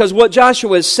focus, because what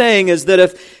Joshua is saying is that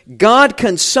if God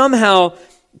can somehow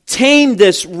tame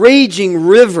this raging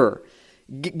river,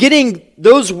 getting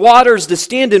those waters to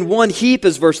stand in one heap,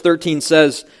 as verse 13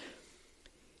 says,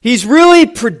 He's really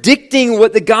predicting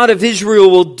what the God of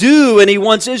Israel will do, and He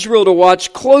wants Israel to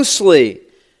watch closely.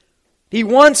 He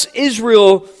wants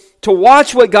Israel to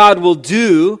watch what God will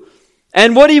do,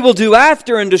 and what He will do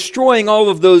after in destroying all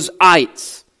of those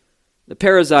ites, the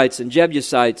Perizzites and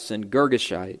Jebusites and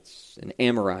Girgashites and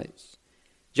Amorites.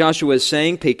 Joshua is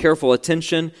saying, pay careful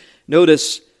attention,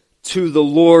 notice, to the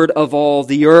Lord of all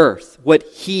the earth, what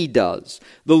He does,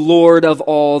 the Lord of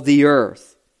all the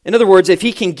earth. In other words, if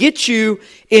He can get you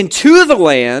into the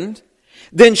land,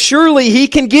 then surely He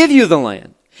can give you the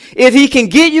land. If He can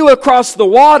get you across the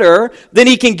water, then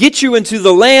He can get you into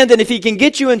the land, and if He can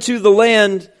get you into the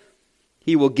land,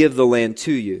 He will give the land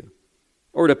to you.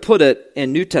 Or to put it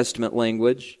in New Testament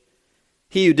language,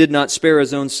 He who did not spare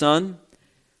His own Son,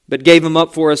 but gave Him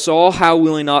up for us all, how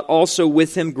will He not also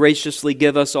with Him graciously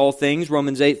give us all things?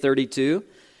 Romans 8:32.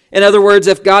 In other words,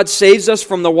 if God saves us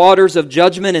from the waters of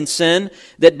judgment and sin,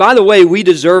 that, by the way, we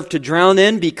deserve to drown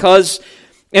in because,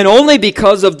 and only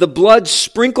because of the blood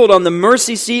sprinkled on the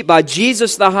mercy seat by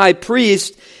Jesus the high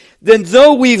priest, then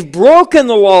though we've broken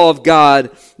the law of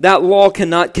God, that law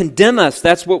cannot condemn us.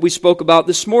 That's what we spoke about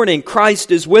this morning. Christ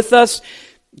is with us.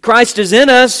 Christ is in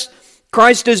us.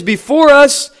 Christ is before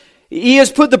us. He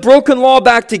has put the broken law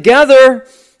back together,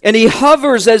 and He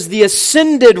hovers as the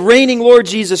ascended, reigning Lord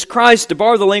Jesus Christ, to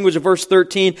borrow the language of verse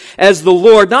 13, as the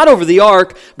Lord, not over the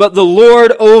ark, but the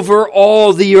Lord over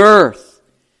all the earth.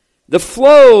 The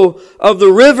flow of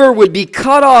the river would be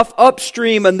cut off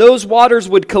upstream, and those waters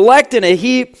would collect in a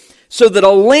heap so that a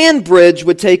land bridge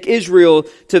would take Israel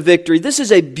to victory. This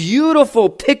is a beautiful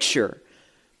picture.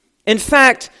 In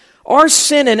fact, our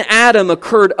sin in Adam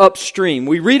occurred upstream.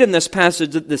 We read in this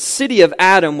passage that the city of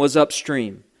Adam was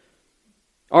upstream.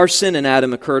 Our sin in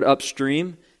Adam occurred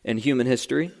upstream in human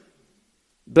history.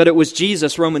 But it was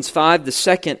Jesus, Romans 5, the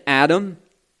second Adam,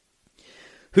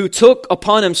 who took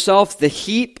upon Himself the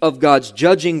heap of God's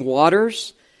judging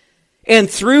waters, and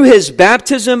through His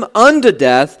baptism unto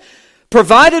death,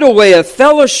 provided a way of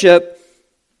fellowship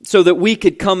so that we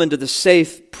could come into the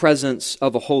safe presence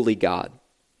of a holy God.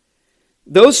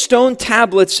 Those stone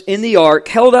tablets in the ark,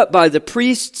 held up by the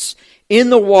priests in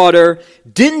the water,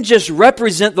 didn't just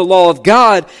represent the law of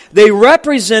God, they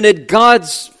represented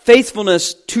God's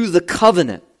faithfulness to the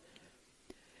covenant.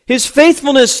 His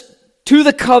faithfulness to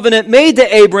the covenant made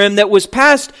to Abraham that was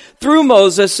passed through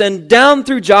Moses and down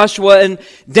through Joshua and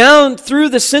down through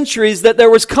the centuries, that there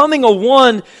was coming a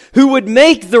one who would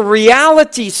make the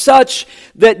reality such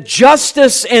that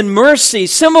justice and mercy,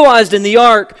 symbolized in the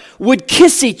ark, would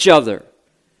kiss each other.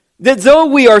 That though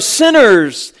we are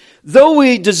sinners, though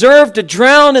we deserve to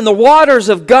drown in the waters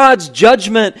of God's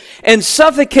judgment and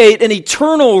suffocate in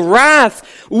eternal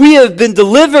wrath, we have been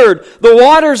delivered. The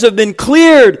waters have been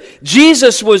cleared.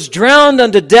 Jesus was drowned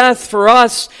unto death for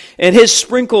us, and His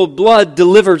sprinkled blood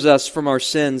delivers us from our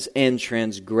sins and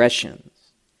transgressions.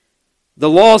 The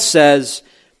law says,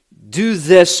 do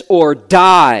this or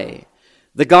die.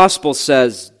 The gospel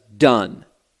says, done.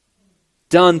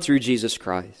 Done through Jesus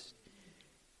Christ.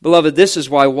 Beloved, this is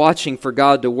why watching for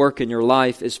God to work in your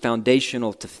life is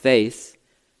foundational to faith.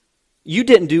 You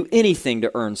didn't do anything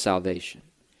to earn salvation.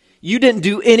 You didn't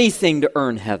do anything to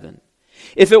earn heaven.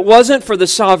 If it wasn't for the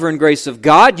sovereign grace of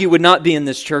God, you would not be in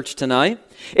this church tonight.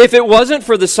 If it wasn't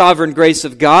for the sovereign grace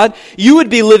of God, you would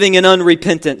be living in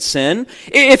unrepentant sin.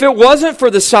 If it wasn't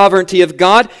for the sovereignty of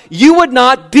God, you would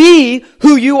not be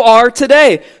who you are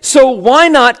today. So why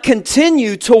not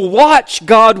continue to watch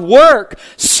God work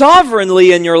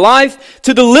sovereignly in your life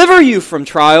to deliver you from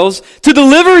trials, to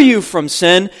deliver you from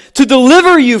sin, to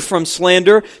deliver you from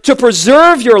slander, to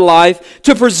preserve your life,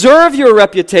 to preserve your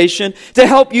reputation, to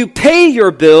help you pay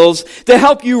your bills, to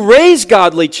help you raise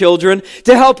godly children,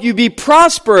 to help you be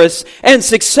prosperous and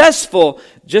successful,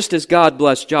 just as God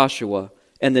blessed Joshua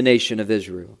and the nation of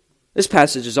Israel. This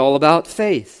passage is all about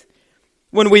faith.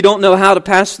 When we don't know how to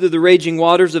pass through the raging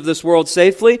waters of this world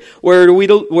safely, where are we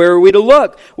to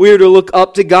look? We are to look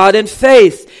up to God in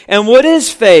faith. And what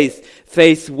is faith?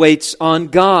 Faith waits on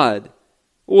God.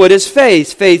 What is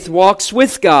faith? Faith walks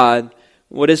with God.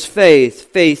 What is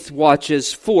faith? Faith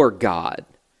watches for God,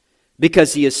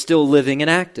 because He is still living and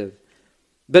active.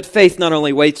 But faith not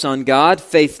only waits on God,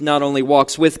 faith not only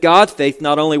walks with God, faith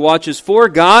not only watches for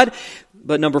God,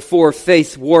 but number 4,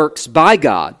 faith works by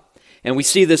God. And we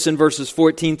see this in verses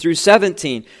 14 through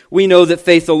 17. We know that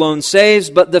faith alone saves,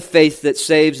 but the faith that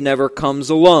saves never comes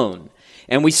alone.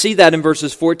 And we see that in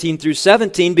verses 14 through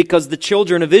 17 because the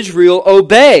children of Israel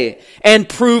obey and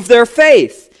prove their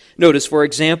faith. Notice, for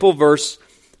example, verse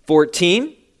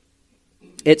 14.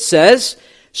 It says,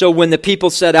 so when the people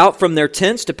set out from their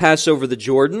tents to pass over the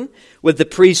Jordan, with the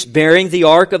priests bearing the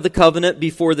ark of the covenant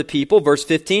before the people, verse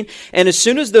 15, and as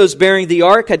soon as those bearing the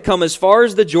ark had come as far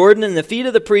as the Jordan, and the feet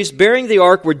of the priests bearing the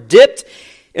ark were dipped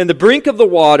in the brink of the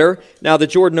water, now the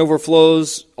Jordan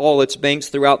overflows all its banks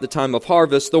throughout the time of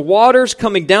harvest, the waters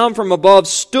coming down from above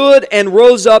stood and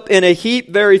rose up in a heap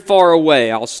very far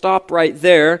away. I'll stop right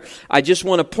there. I just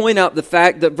want to point out the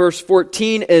fact that verse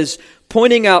 14 is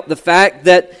pointing out the fact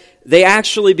that they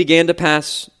actually began to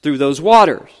pass through those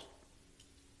waters.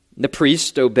 The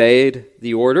priests obeyed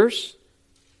the orders.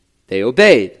 They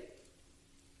obeyed.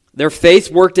 Their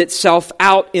faith worked itself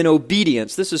out in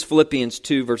obedience. This is Philippians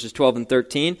 2, verses 12 and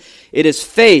 13. It is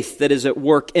faith that is at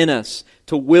work in us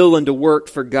to will and to work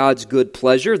for God's good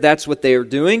pleasure. That's what they are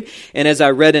doing. And as I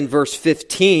read in verse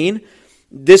 15,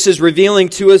 this is revealing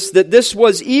to us that this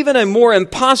was even a more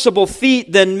impossible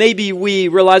feat than maybe we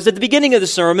realized at the beginning of the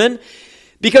sermon,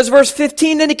 because verse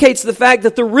 15 indicates the fact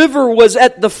that the river was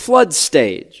at the flood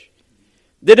stage.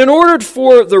 That in order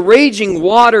for the raging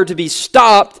water to be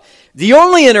stopped, the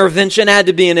only intervention had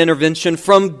to be an intervention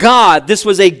from God. This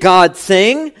was a God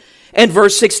thing. And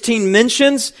verse 16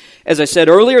 mentions, as I said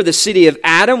earlier, the city of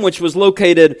Adam, which was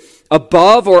located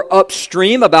above or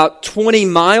upstream, about 20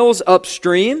 miles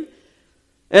upstream.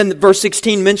 And verse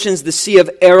 16 mentions the Sea of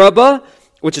Arabah,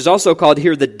 which is also called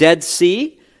here the Dead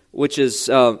Sea, which is,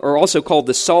 or also called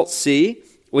the Salt Sea,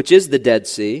 which is the Dead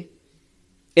Sea.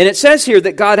 And it says here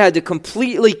that God had to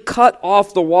completely cut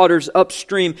off the waters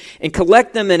upstream and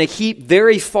collect them in a heap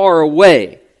very far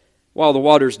away, while the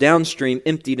waters downstream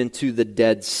emptied into the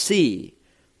Dead Sea.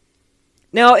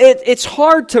 Now, it's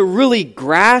hard to really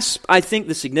grasp, I think,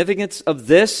 the significance of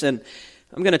this, and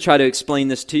I'm going to try to explain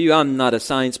this to you. I'm not a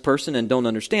science person and don't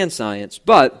understand science,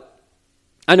 but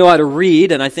I know how to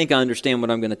read, and I think I understand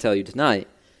what I'm going to tell you tonight.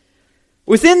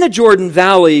 Within the Jordan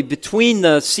Valley, between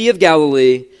the Sea of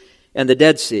Galilee and the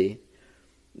Dead Sea,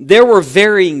 there were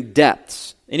varying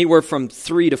depths. Anywhere from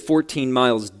 3 to 14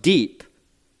 miles deep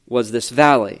was this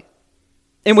valley.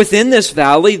 And within this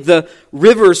valley, the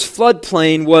river's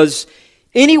floodplain was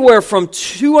anywhere from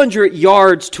 200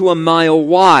 yards to a mile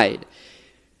wide.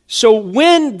 So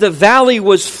when the valley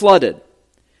was flooded,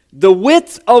 the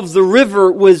width of the river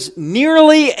was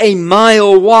nearly a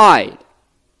mile wide.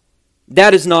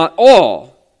 That is not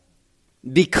all,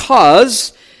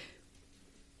 because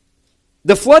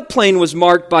the floodplain was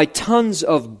marked by tons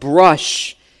of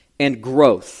brush and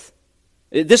growth.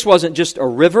 This wasn't just a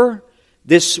river,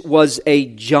 this was a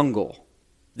jungle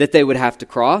that they would have to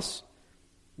cross.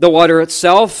 The water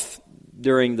itself,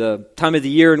 during the time of the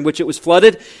year in which it was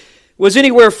flooded, was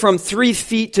anywhere from 3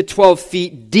 feet to 12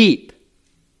 feet deep.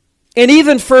 And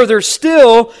even further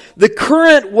still, the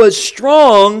current was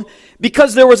strong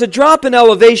because there was a drop in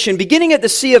elevation beginning at the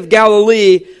Sea of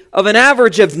Galilee of an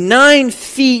average of 9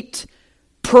 feet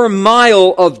per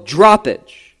mile of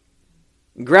droppage.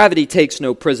 Gravity takes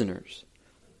no prisoners.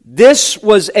 This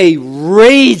was a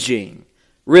raging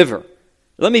river.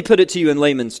 Let me put it to you in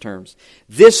layman's terms.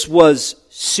 This was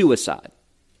suicide.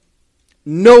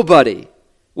 Nobody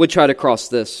would try to cross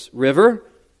this river,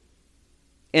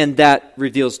 and that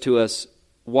reveals to us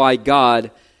why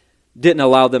God didn't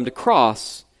allow them to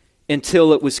cross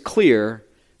until it was clear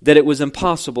that it was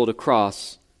impossible to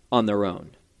cross on their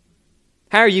own.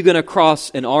 How are you going to cross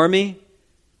an army?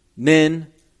 Men,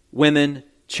 women,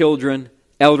 children,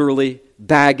 elderly,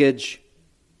 baggage,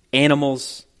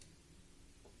 animals?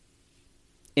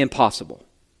 Impossible.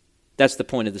 That's the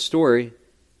point of the story.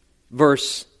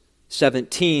 Verse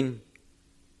 17.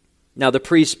 Now the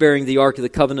priests bearing the ark of the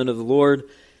covenant of the Lord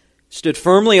stood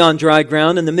firmly on dry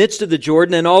ground in the midst of the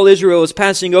Jordan, and all Israel was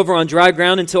passing over on dry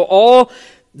ground until all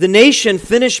the nation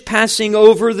finished passing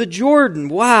over the Jordan.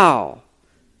 Wow.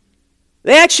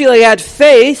 They actually had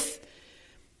faith,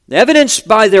 evidenced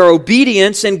by their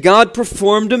obedience, and God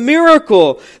performed a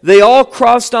miracle. They all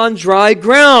crossed on dry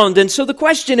ground. And so the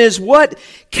question is, what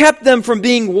kept them from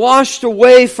being washed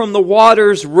away from the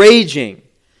waters raging?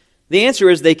 The answer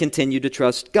is they continued to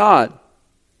trust God.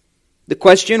 The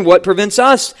question, what prevents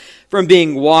us from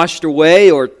being washed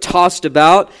away or tossed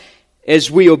about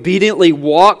as we obediently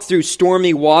walk through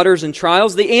stormy waters and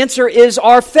trials? The answer is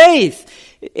our faith.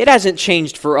 It hasn't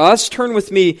changed for us. Turn with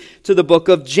me to the book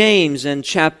of James and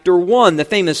chapter 1, the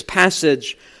famous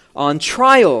passage on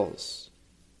trials.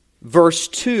 Verse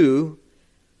 2,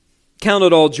 "Count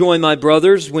it all joy, my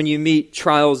brothers, when you meet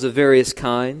trials of various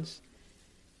kinds.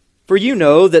 For you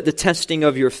know that the testing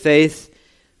of your faith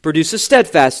produces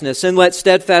steadfastness, and let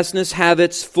steadfastness have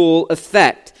its full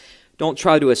effect." Don't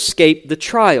try to escape the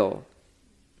trial.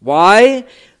 Why?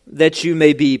 That you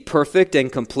may be perfect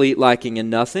and complete, lacking in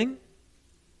nothing.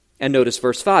 And notice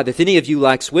verse 5, "If any of you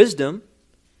lacks wisdom,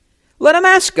 let him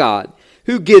ask God,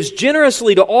 who gives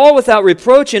generously to all without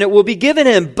reproach, and it will be given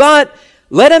him. But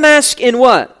let him ask in"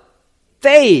 what?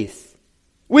 Faith,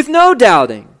 with no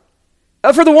doubting.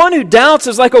 For the one who doubts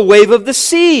is like a wave of the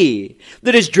sea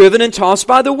that is driven and tossed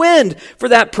by the wind. For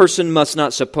that person must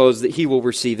not suppose that he will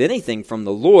receive anything from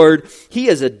the Lord. He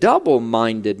is a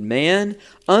double-minded man,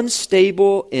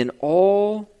 unstable in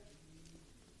all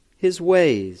his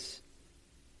ways.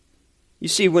 You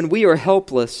see, when we are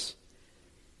helpless,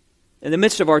 in the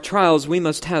midst of our trials, we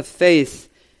must have faith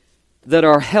that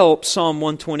our help, Psalm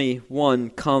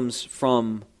 121, comes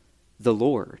from the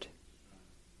Lord.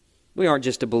 We aren't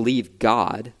just to believe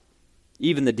God.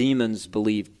 Even the demons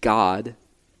believe God.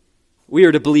 We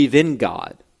are to believe in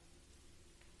God.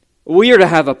 We are to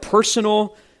have a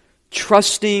personal,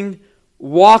 trusting,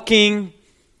 walking,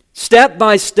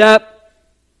 step-by-step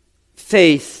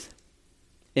faith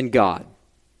in God.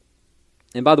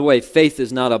 And by the way, faith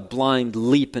is not a blind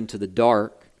leap into the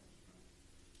dark.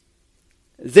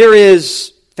 There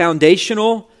is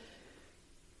foundational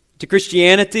to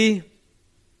Christianity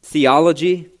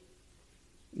theology.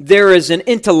 There is an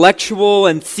intellectual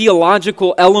and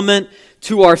theological element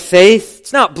to our faith.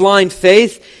 It's not blind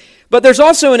faith, but there's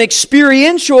also an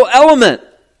experiential element.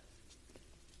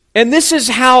 And this is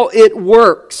how it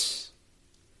works.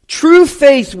 True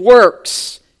faith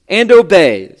works and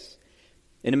obeys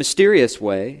in a mysterious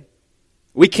way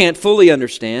we can't fully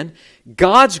understand.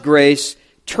 God's grace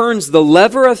turns the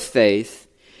lever of faith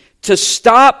to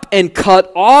stop and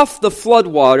cut off the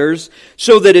floodwaters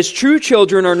so that His true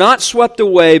children are not swept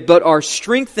away but are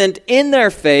strengthened in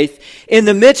their faith in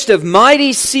the midst of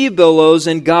mighty sea billows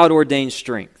and God-ordained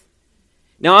strength.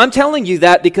 Now, I'm telling you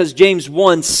that because James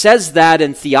 1 says that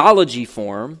in theology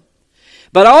form,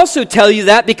 but I also tell you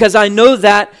that because I know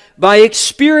that by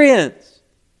experience.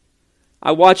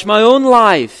 I watch my own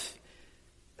life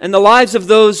and the lives of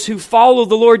those who follow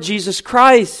the Lord Jesus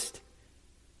Christ,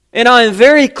 and I am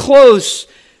very close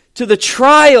to the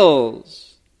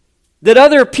trials that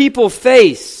other people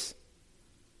face,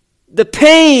 the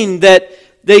pain that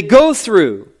they go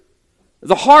through,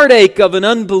 the heartache of an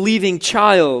unbelieving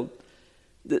child,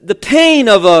 the pain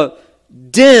of a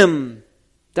dim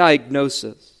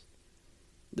diagnosis,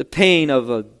 the pain of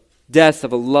a death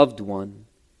of a loved one.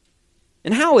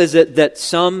 And how is it that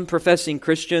some professing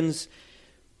Christians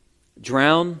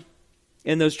drown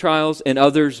in those trials and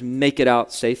others make it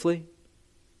out safely?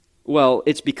 Well,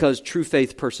 it's because true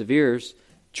faith perseveres,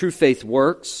 true faith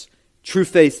works, true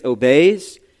faith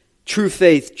obeys, true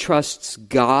faith trusts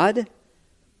God.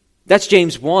 That's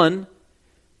James 1.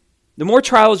 The more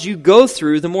trials you go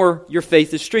through, the more your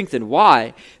faith is strengthened.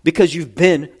 Why? Because you've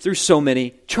been through so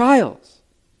many trials.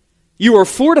 You are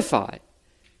fortified.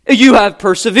 You have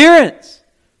perseverance.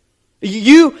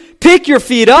 You pick your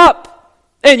feet up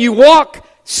and you walk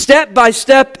step by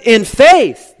step in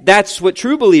faith. That's what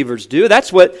true believers do.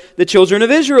 That's what the children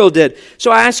of Israel did.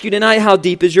 So I ask you tonight, how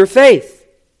deep is your faith?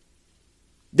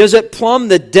 Does it plumb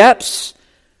the depths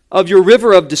of your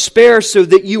river of despair so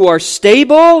that you are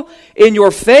stable in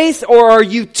your faith, or are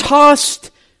you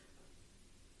tossed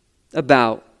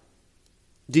about?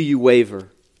 Do you waver?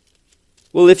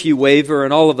 Well, if you waver,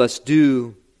 and all of us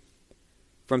do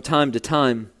from time to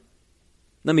time,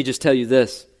 let me just tell you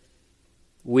this.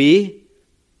 We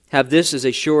have this as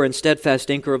a sure and steadfast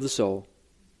anchor of the soul,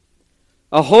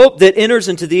 a hope that enters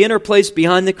into the inner place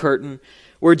behind the curtain,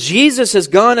 where Jesus has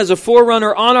gone as a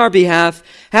forerunner on our behalf,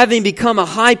 having become a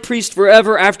high priest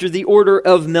forever after the order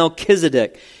of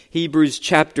Melchizedek. Hebrews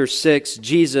chapter 6,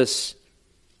 Jesus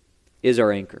is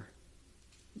our anchor.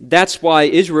 That's why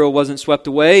Israel wasn't swept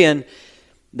away, and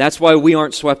that's why we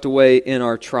aren't swept away in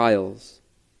our trials.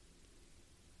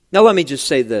 Now let me just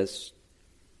say this.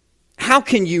 How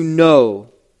can you know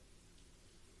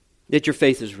that your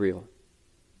faith is real?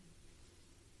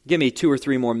 Give me 2 or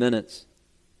 3 more minutes.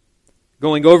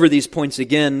 Going over these points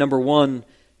again, number 1,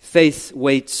 faith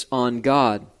waits on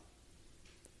God.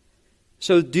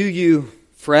 So do you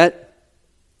fret?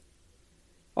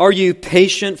 Are you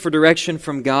patient for direction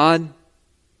from God?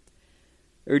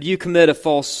 Or do you commit a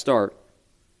false start?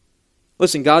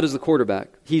 Listen, God is the quarterback.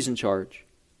 He's in charge.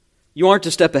 You aren't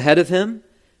to step ahead of Him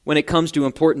when it comes to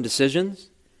important decisions.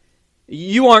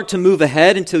 You aren't to move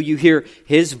ahead until you hear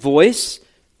His voice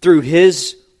through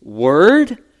His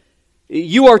Word.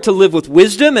 You are to live with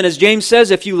wisdom, and as James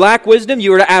says, if you lack wisdom,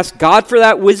 you are to ask God for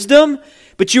that wisdom,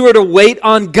 but you are to wait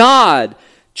on God.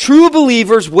 True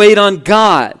believers wait on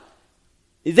God.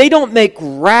 They don't make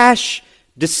rash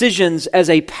decisions as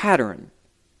a pattern.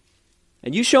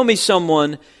 And you show me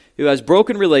someone who has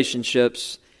broken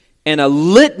relationships and a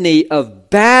litany of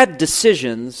bad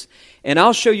decisions, and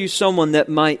I'll show you someone that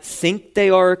might think they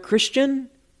are a Christian,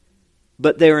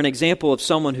 but they're an example of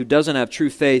someone who doesn't have true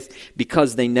faith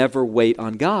because they never wait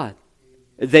on God.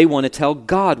 They want to tell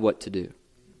God what to do.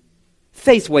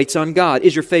 Faith waits on God.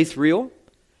 Is your faith real?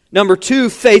 Number 2,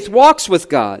 faith walks with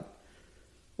God.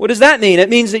 What does that mean? It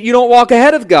means that you don't walk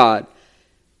ahead of God.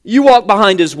 You walk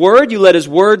behind His Word. You let His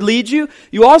Word lead you.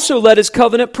 You also let His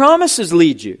covenant promises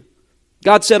lead you.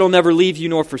 God said He'll never leave you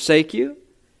nor forsake you.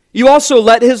 You also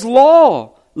let His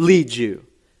law lead you.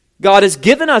 God has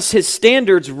given us His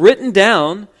standards written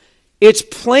down. It's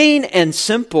plain and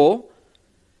simple.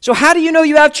 So how do you know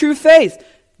you have true faith?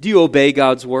 Do you obey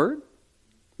God's Word?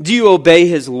 Do you obey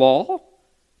His law?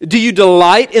 Do you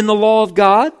delight in the law of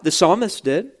God? The psalmist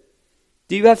did.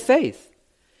 Do you have faith?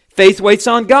 Faith waits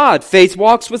on God. Faith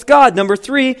walks with God. Number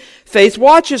 3, faith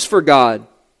watches for God.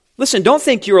 Listen, don't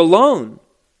think you're alone.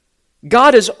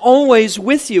 God is always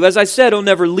with you. As I said, He'll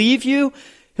never leave you.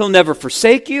 He'll never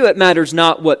forsake you. It matters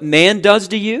not what man does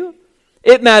to you.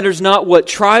 It matters not what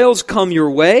trials come your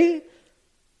way.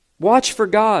 Watch for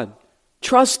God.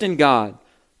 Trust in God.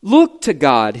 Look to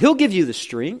God. He'll give you the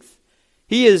strength.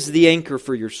 He is the anchor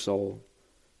for your soul.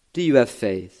 Do you have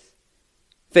faith?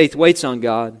 Faith waits on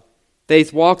God.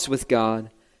 Faith walks with God.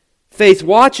 faith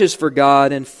watches for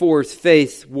God, and fourth,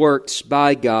 faith works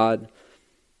by God.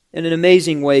 In an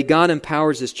amazing way, God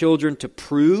empowers His children to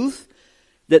prove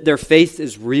that their faith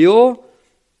is real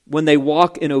when they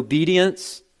walk in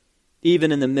obedience,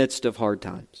 even in the midst of hard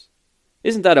times.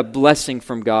 Isn't that a blessing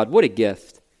from God? What a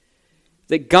gift.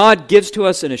 That God gives to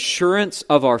us an assurance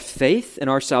of our faith and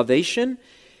our salvation,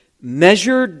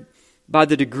 measured by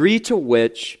the degree to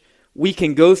which we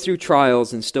can go through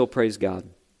trials and still praise God.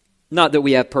 Not that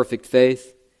we have perfect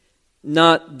faith,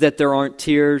 not that there aren't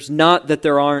tears, not that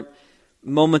there aren't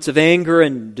moments of anger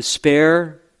and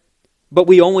despair, but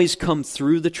we always come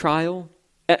through the trial.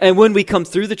 And when we come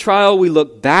through the trial, we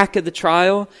look back at the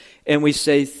trial and we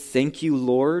say, thank you,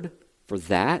 Lord, for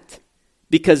that,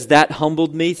 because that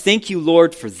humbled me. Thank you,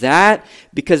 Lord, for that,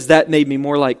 because that made me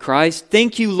more like Christ.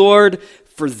 Thank you, Lord,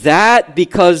 for that,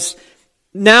 because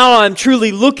now I'm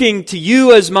truly looking to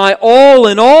you as my all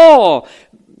in all.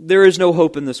 There is no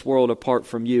hope in this world apart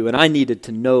from you, and I needed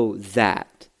to know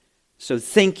that. So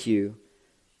thank you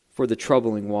for the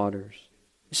troubling waters.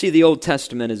 You see, the Old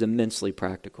Testament is immensely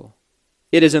practical.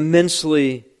 It is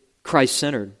immensely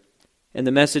Christ-centered, and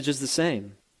the message is the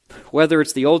same. Whether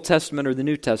it's the Old Testament or the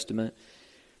New Testament,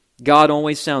 God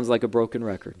always sounds like a broken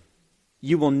record.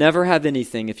 You will never have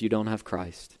anything if you don't have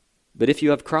Christ. But if you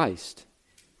have Christ,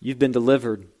 you've been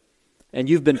delivered, and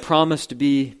you've been promised to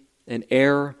be an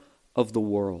heir of the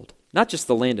world, not just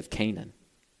the land of Canaan.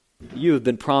 You have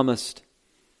been promised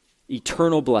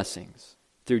eternal blessings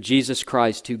through Jesus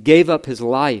Christ, who gave up His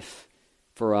life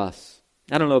for us.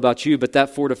 I don't know about you, but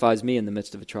that fortifies me in the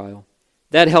midst of a trial.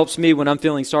 That helps me when I'm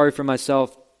feeling sorry for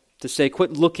myself to say,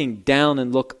 quit looking down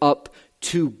and look up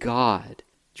to God.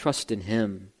 Trust in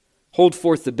Him. Hold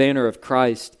forth the banner of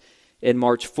Christ and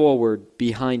march forward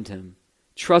behind Him,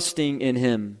 trusting in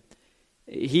Him.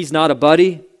 He's not a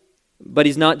buddy, but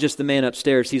He's not just the man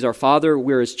upstairs. He's our Father.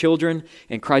 We're His children,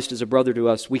 and Christ is a brother to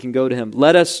us. We can go to Him.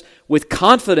 Let us, with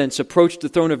confidence, approach the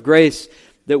throne of grace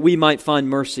that we might find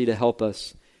mercy to help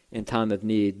us in time of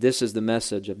need. This is the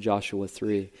message of Joshua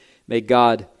 3. May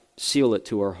God seal it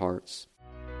to our hearts.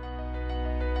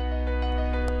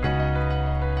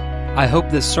 I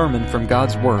hope this sermon from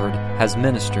God's Word has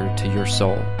ministered to your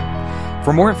soul.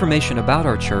 For more information about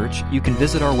our church, you can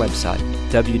visit our website,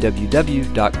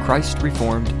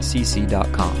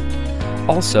 www.christreformedcc.com.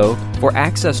 Also, for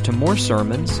access to more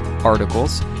sermons,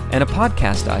 articles, and a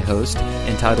podcast I host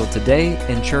entitled Today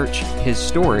in Church, His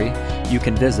Story, you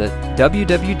can visit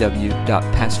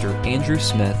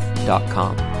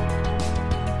www.pastorandrewsmith.com.